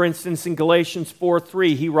 For instance, in Galatians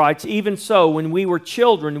 4:3, he writes, even so, when we were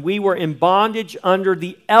children, we were in bondage under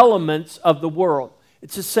the elements of the world.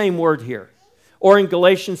 It's the same word here. Or in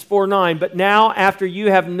Galatians 4:9, but now after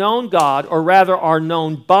you have known God, or rather are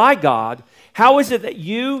known by God, how is it that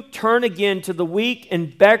you turn again to the weak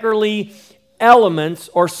and beggarly elements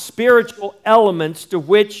or spiritual elements to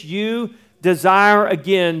which you desire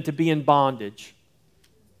again to be in bondage?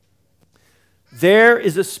 There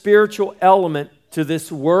is a spiritual element to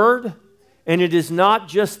this word, and it is not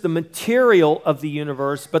just the material of the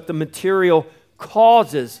universe, but the material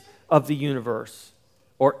causes of the universe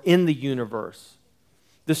or in the universe.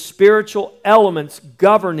 The spiritual elements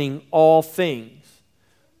governing all things.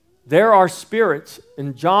 There are spirits,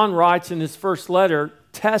 and John writes in his first letter,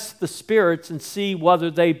 test the spirits and see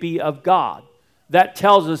whether they be of God. That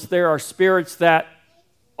tells us there are spirits that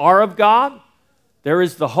are of God. There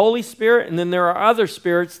is the Holy Spirit, and then there are other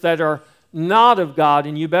spirits that are not of God,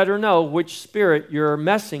 and you better know which spirit you're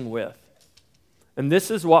messing with. And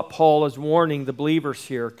this is what Paul is warning the believers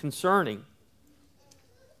here concerning.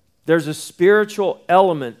 There's a spiritual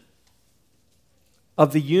element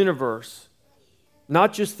of the universe,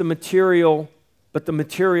 not just the material, but the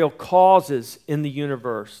material causes in the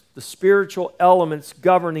universe, the spiritual elements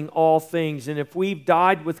governing all things. And if we've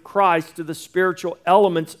died with Christ to the spiritual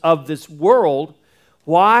elements of this world,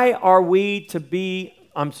 why are we to be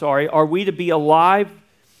alive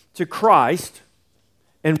to Christ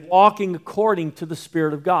and walking according to the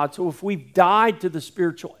Spirit of God? So if we've died to the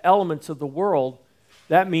spiritual elements of the world,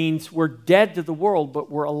 that means we're dead to the world,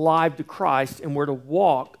 but we're alive to Christ, and we're to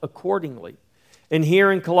walk accordingly. And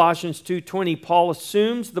here in Colossians 2:20, Paul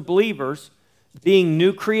assumes the believers, being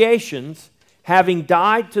new creations, having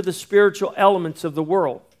died to the spiritual elements of the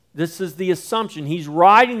world. This is the assumption. He's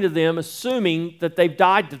writing to them assuming that they've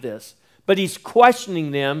died to this. But he's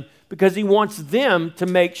questioning them because he wants them to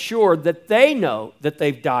make sure that they know that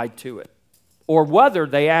they've died to it, or whether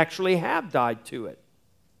they actually have died to it.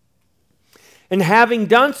 And having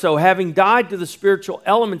done so, having died to the spiritual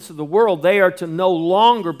elements of the world, they are to no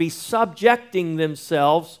longer be subjecting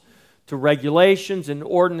themselves to regulations and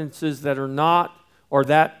ordinances that are not, or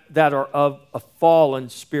that are of a fallen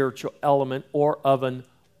spiritual element or of an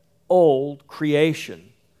old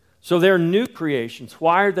creation. So they're new creations.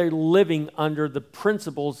 Why are they living under the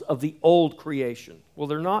principles of the old creation? Well,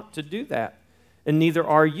 they're not to do that, and neither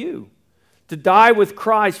are you. To die with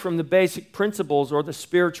Christ from the basic principles or the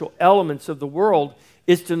spiritual elements of the world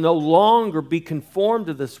is to no longer be conformed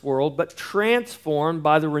to this world, but transformed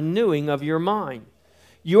by the renewing of your mind.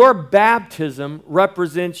 Your baptism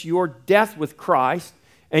represents your death with Christ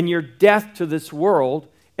and your death to this world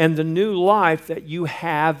and the new life that you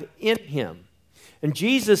have in Him. And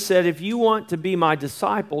Jesus said, if you want to be my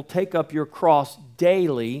disciple, take up your cross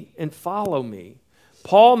daily and follow me.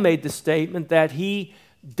 Paul made the statement that he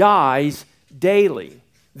dies daily.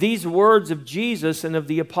 These words of Jesus and of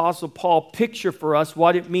the Apostle Paul picture for us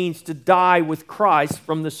what it means to die with Christ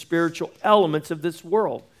from the spiritual elements of this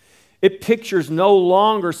world. It pictures no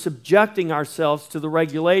longer subjecting ourselves to the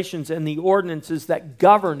regulations and the ordinances that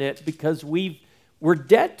govern it because we're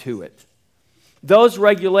dead to it. Those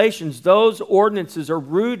regulations, those ordinances are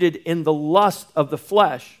rooted in the lust of the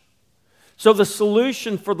flesh. So the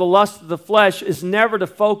solution for the lust of the flesh is never to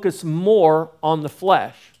focus more on the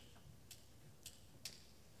flesh.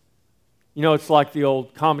 You know, it's like the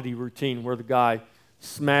old comedy routine where the guy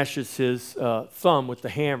smashes his thumb with the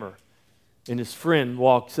hammer, and his friend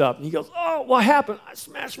walks up, and he goes, oh, what happened? I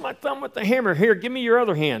smashed my thumb with the hammer. Here, give me your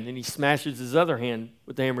other hand. And he smashes his other hand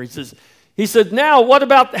with the hammer. He said, now,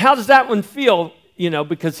 how does that one feel? You know,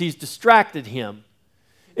 because he's distracted him.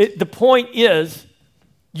 The point is,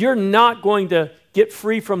 you're not going to get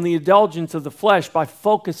free from the indulgence of the flesh by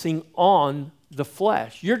focusing on the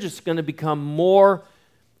flesh. You're just going to become more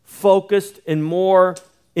focused and more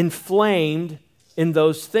inflamed in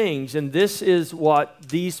those things. And this is what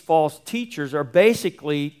these false teachers are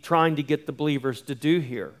basically trying to get the believers to do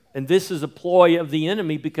here. And this is a ploy of the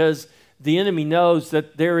enemy because the enemy knows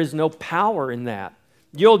that there is no power in that.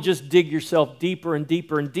 You'll just dig yourself deeper and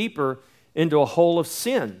deeper and deeper into a hole of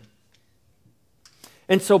sin.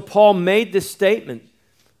 And so Paul made this statement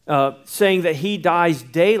saying that he dies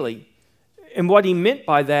daily. And what he meant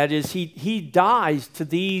by that is he dies to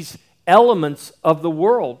these elements of the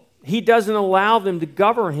world. He doesn't allow them to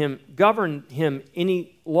govern him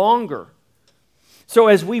any longer. So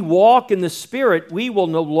as we walk in the Spirit, we will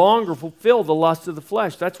no longer fulfill the lust of the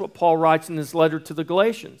flesh. That's what Paul writes in his letter to the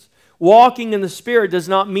Galatians. Walking in the Spirit does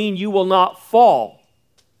not mean you will not fall.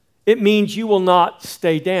 It means you will not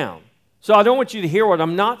stay down. So I don't want you to hear what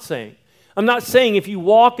I'm not saying. I'm not saying if you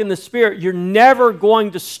walk in the Spirit, you're never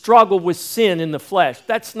going to struggle with sin in the flesh.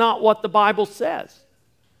 That's not what the Bible says.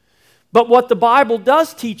 But what the Bible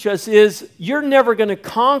does teach us is you're never going to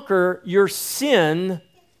conquer your sin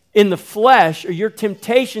in the flesh or your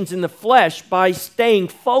temptations in the flesh by staying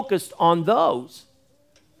focused on those.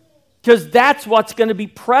 Because that's what's going to be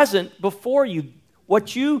present before you.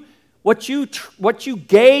 What you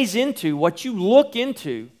gaze into, what you look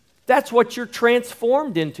into, that's what you're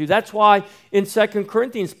transformed into. That's why in 2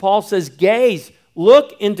 Corinthians, Paul says, gaze,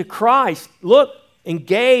 look into Christ. Look and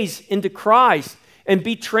gaze into Christ. and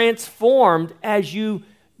be transformed as you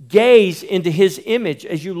gaze into His image,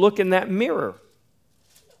 as you look in that mirror.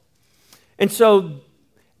 And so,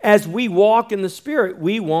 as we walk in the Spirit,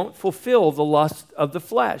 we won't fulfill the lust of the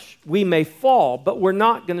flesh. We may fall, but we're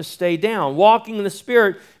not going to stay down. Walking in the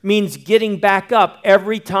Spirit means getting back up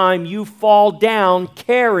every time you fall down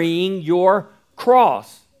carrying your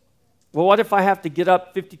cross. Well, what if I have to get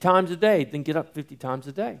up 50 times a day? Then get up 50 times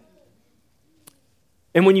a day.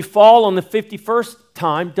 And when you fall on the 51st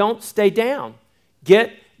time, don't stay down.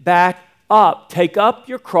 Get back up. Take up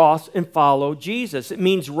your cross and follow Jesus. It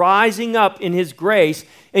means rising up in His grace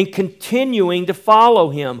and continuing to follow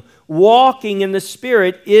Him. Walking in the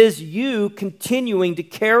Spirit is you continuing to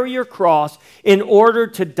carry your cross in order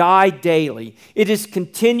to die daily. It is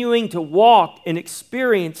continuing to walk and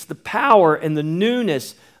experience the power and the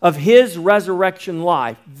newness of His resurrection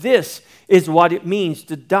life. This is what it means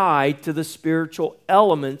to die to the spiritual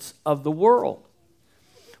elements of the world.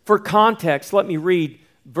 For context, let me read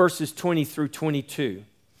verses 20 through 22.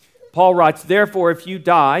 Paul writes, "Therefore, if you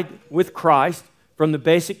died with Christ from the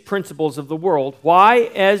basic principles of the world,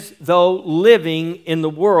 why, as though living in the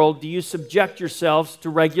world, do you subject yourselves to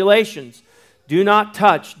regulations? Do not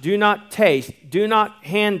touch, do not taste, do not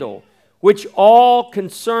handle, which all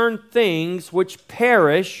concern things which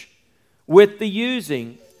perish with the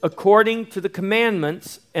using, according to the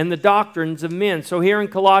commandments and the doctrines of men." So here in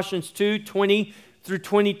Colossians 2:20 through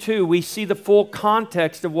 22, we see the full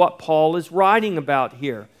context of what Paul is writing about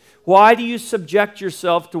here. Why do you subject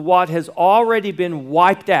yourself to what has already been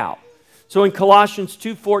wiped out? So in Colossians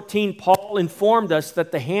 2:14, Paul informed us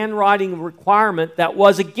that the handwriting requirement that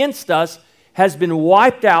was against us has been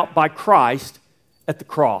wiped out by Christ at the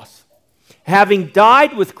cross. Having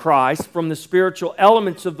died with Christ from the spiritual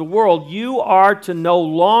elements of the world, you are to no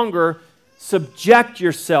longer subject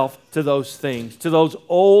yourself to those things, to those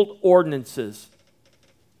old ordinances.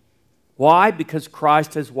 Why? Because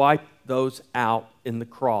Christ has wiped those out in the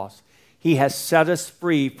cross. He has set us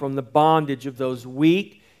free from the bondage of those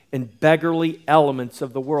weak and beggarly elements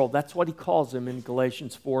of the world. That's what he calls them in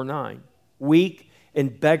Galatians 4:9. Weak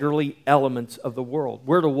and beggarly elements of the world.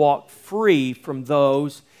 We're to walk free from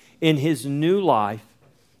those in His new life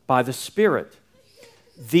by the Spirit.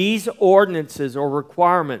 These ordinances or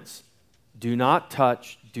requirements, do not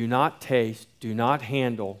touch, do not taste, do not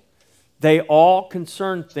handle, they all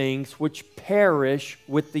concern things which perish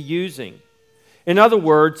with the using. In other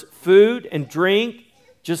words, food and drink,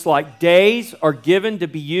 just like days, are given to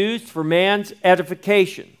be used for man's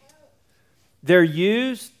edification. They're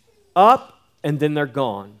used up and then they're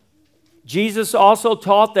gone. Jesus also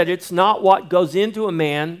taught that it's not what goes into a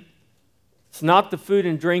man, it's not the food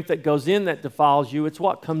and drink that goes in that defiles you, it's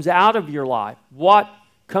what comes out of your life. What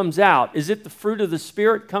comes out? Is it the fruit of the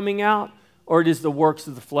Spirit coming out, or it is the works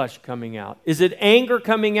of the flesh coming out? Is it anger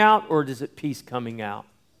coming out, or is it peace coming out?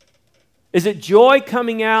 Is it joy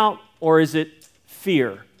coming out, or is it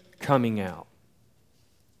fear coming out?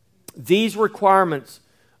 These requirements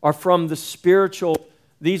are from the spiritual,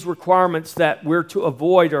 these requirements that we're to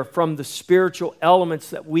avoid are from the spiritual elements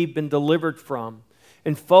that we've been delivered from.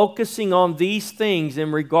 And focusing on these things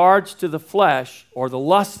in regards to the flesh, or the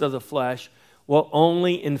lust of the flesh, will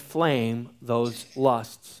only inflame those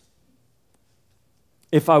lusts.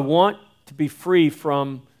 If I want to be free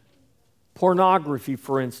from pornography,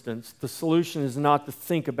 for instance, the solution is not to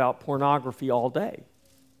think about pornography all day.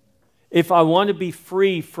 If I want to be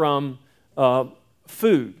free from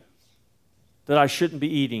food that I shouldn't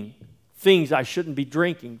be eating, things I shouldn't be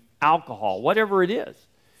drinking, alcohol, whatever it is,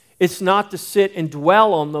 it's not to sit and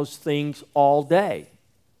dwell on those things all day.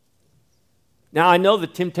 Now, I know the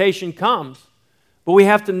temptation comes, but we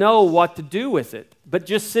have to know what to do with it. But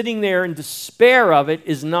just sitting there in despair of it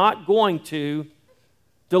is not going to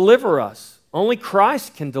deliver us. Only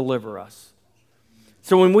Christ can deliver us.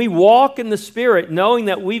 So when we walk in the Spirit, knowing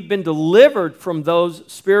that we've been delivered from those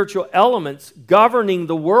spiritual elements governing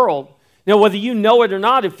the world, now whether you know it or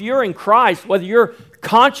not, if you're in Christ, whether you're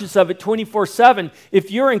conscious of it 24/7,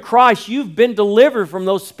 if you're in Christ, you've been delivered from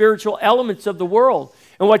those spiritual elements of the world.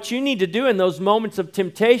 And what you need to do in those moments of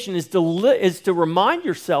temptation is to remind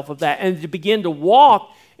yourself of that and to begin to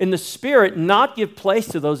walk in the Spirit, not give place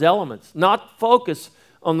to those elements, not focus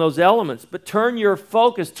on those elements, but turn your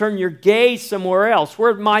focus, turn your gaze somewhere else.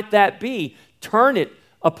 Where might that be? Turn it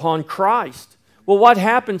upon Christ. Well, what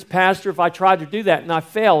happens, Pastor, if I try to do that and I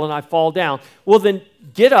fail and I fall down? Well, then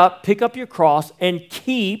get up, pick up your cross, and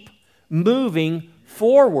keep moving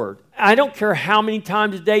forward. I don't care how many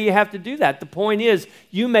times a day you have to do that. The point is,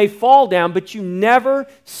 you may fall down, but you never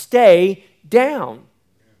stay down.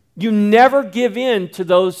 You never give in to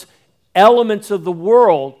those elements of the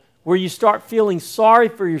world where you start feeling sorry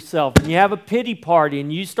for yourself and you have a pity party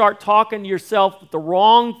and you start talking to yourself with the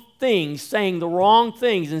wrong things, saying the wrong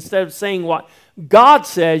things. Instead of saying what God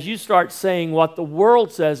says, you start saying what the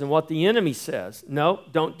world says and what the enemy says. No,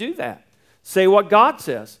 don't do that. Say what God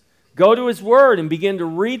says. Go to His Word and begin to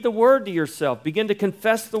read the Word to yourself. Begin to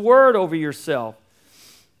confess the Word over yourself.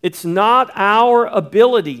 It's not our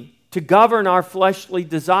ability to govern our fleshly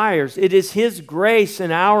desires. It is His grace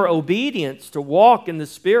and our obedience to walk in the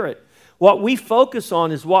Spirit. What we focus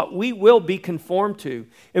on is what we will be conformed to.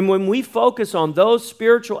 And when we focus on those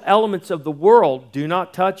spiritual elements of the world, do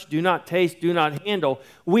not touch, do not taste, do not handle,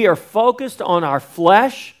 we are focused on our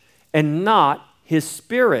flesh and not His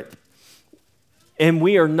Spirit. And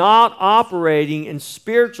we are not operating in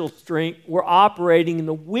spiritual strength. We're operating in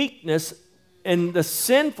the weakness and the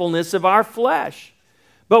sinfulness of our flesh.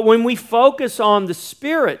 But when we focus on the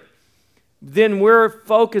Spirit, then we're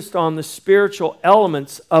focused on the spiritual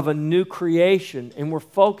elements of a new creation. And we're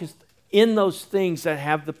focused in those things that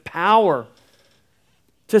have the power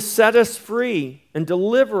to set us free and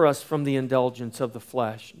deliver us from the indulgence of the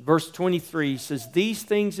flesh. Verse 23 says, "These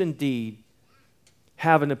things indeed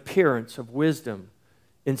have an appearance of wisdom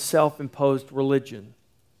in self-imposed religion."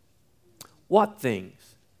 What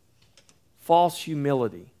things? False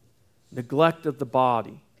humility, neglect of the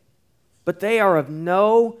body. But they are of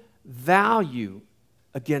no value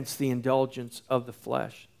against the indulgence of the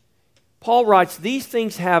flesh. Paul writes, these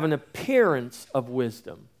things have an appearance of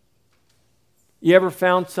wisdom. You ever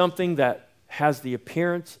found something that has the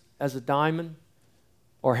appearance as a diamond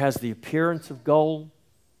or has the appearance of gold?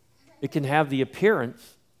 It can have the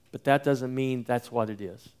appearance, but that doesn't mean that's what it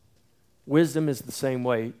is. Wisdom is the same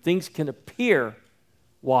way. Things can appear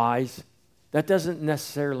wise. That doesn't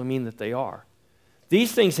necessarily mean that they are.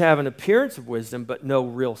 These things have an appearance of wisdom, but no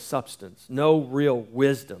real substance, no real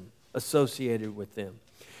wisdom associated with them.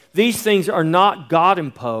 These things are not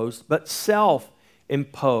God-imposed, but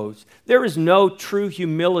self-imposed. There is no true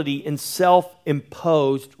humility in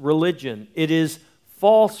self-imposed religion. It is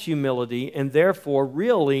false humility, and therefore,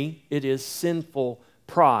 really, it is sinful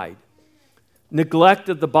pride. Neglect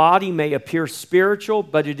of the body may appear spiritual,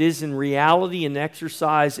 but it is in reality an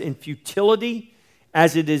exercise in futility,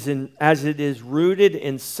 as it is rooted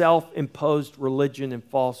in self-imposed religion and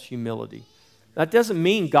false humility. That doesn't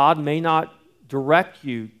mean God may not direct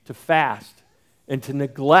you to fast and to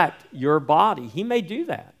neglect your body. He may do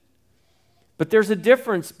that. But there's a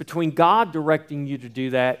difference between God directing you to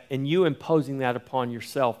do that and you imposing that upon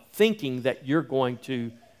yourself, thinking that you're going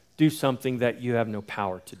to do something that you have no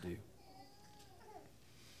power to do.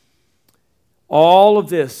 All of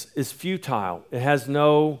this is futile. It has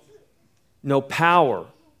no power.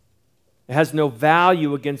 It has no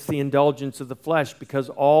value against the indulgence of the flesh, because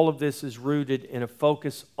all of this is rooted in a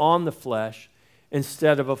focus on the flesh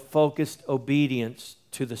instead of a focused obedience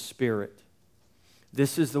to the Spirit.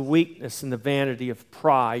 This is the weakness and the vanity of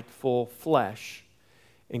prideful flesh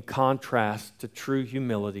in contrast to true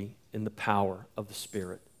humility in the power of the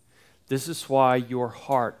Spirit. This is why your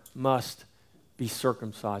heart must be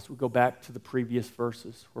circumcised. We go back to the previous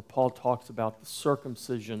verses where Paul talks about the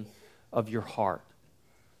circumcision of your heart.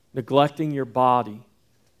 Neglecting your body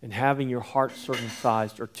and having your heart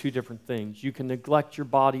circumcised are two different things. You can neglect your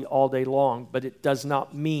body all day long, but it does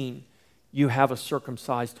not mean you have a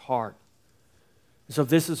circumcised heart. So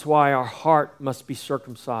this is why our heart must be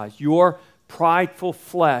circumcised. Your prideful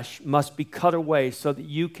flesh must be cut away so that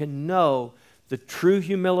you can know the true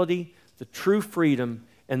humility, the true freedom,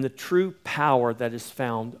 and the true power that is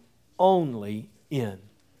found only in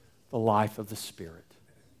the life of the Spirit.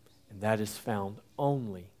 And that is found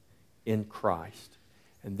only in Christ.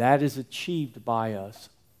 And that is achieved by us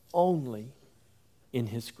only in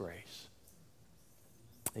His grace.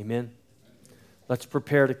 Amen. Let's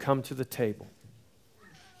prepare to come to the table.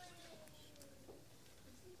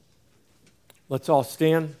 Let's all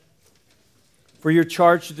stand. For your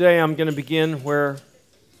charge today, I'm going to end where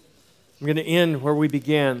we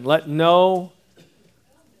began. Let no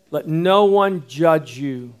one judge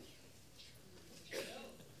you.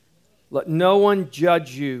 Let no one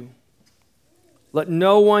judge you. Let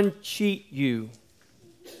no one cheat you.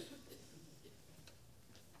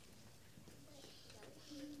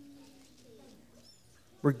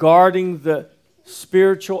 Regarding the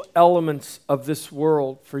spiritual elements of this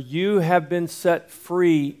world, for you have been set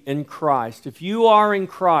free in Christ. If you are in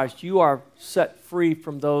Christ, you are set free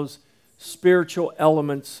from those spiritual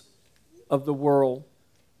elements of the world.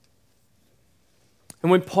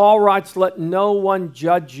 And when Paul writes, let no one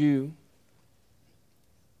judge you,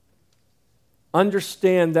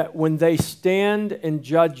 understand that when they stand and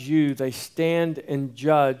judge you, they stand and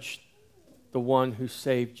judge the one who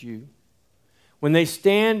saved you. When they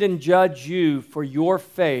stand and judge you for your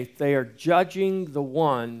faith, they are judging the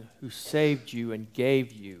one who saved you and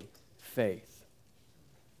gave you faith.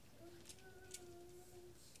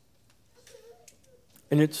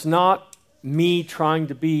 And it's not me trying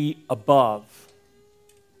to be above.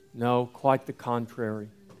 No, quite the contrary.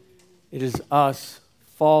 It is us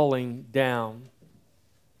falling down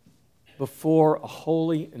before a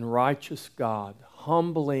holy and righteous God,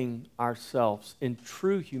 humbling ourselves in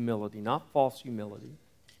true humility, not false humility,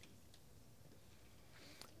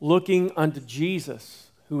 looking unto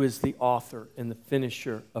Jesus, who is the author and the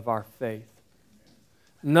finisher of our faith.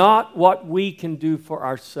 Not what we can do for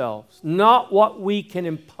ourselves, not what we can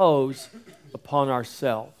impose upon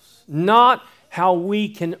ourselves, not how we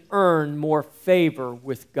can earn more favor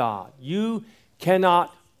with God. You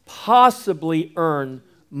cannot possibly earn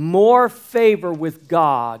more favor with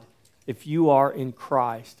God if you are in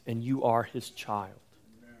Christ and you are His child.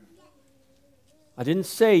 I didn't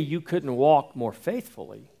say you couldn't walk more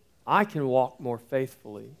faithfully. I can walk more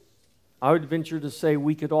faithfully. I would venture to say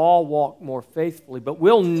we could all walk more faithfully, but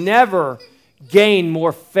we'll never gain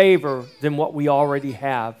more favor than what we already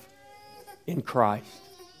have in Christ.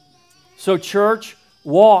 So, church,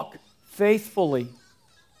 walk faithfully.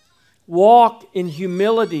 Walk in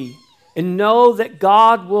humility and know that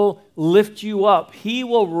God will lift you up. He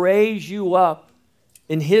will raise you up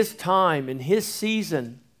in His time, in His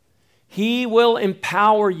season. He will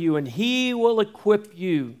empower you and He will equip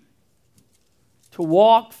you to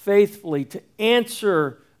walk faithfully, to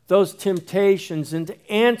answer those temptations and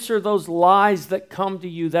to answer those lies that come to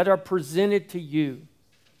you, that are presented to you.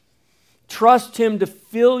 Trust Him to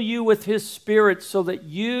fill you with His Spirit so that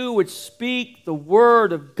you would speak the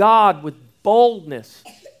Word of God with boldness,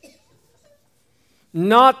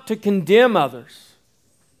 not to condemn others,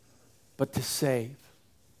 but to save,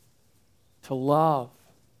 to love,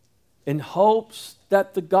 in hopes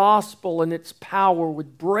that the gospel and its power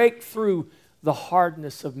would break through the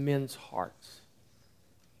hardness of men's hearts.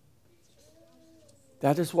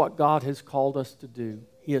 That is what God has called us to do.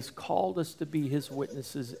 He has called us to be His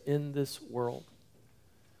witnesses in this world.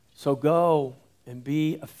 So go and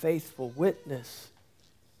be a faithful witness.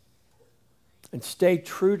 And stay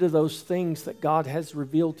true to those things that God has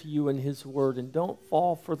revealed to you in His Word. And don't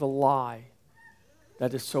fall for the lie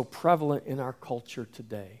that is so prevalent in our culture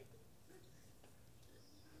today.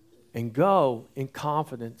 And go in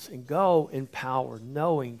confidence and go in power,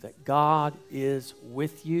 knowing that God is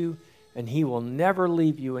with you and He will never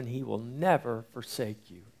leave you and He will never forsake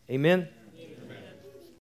you. Amen.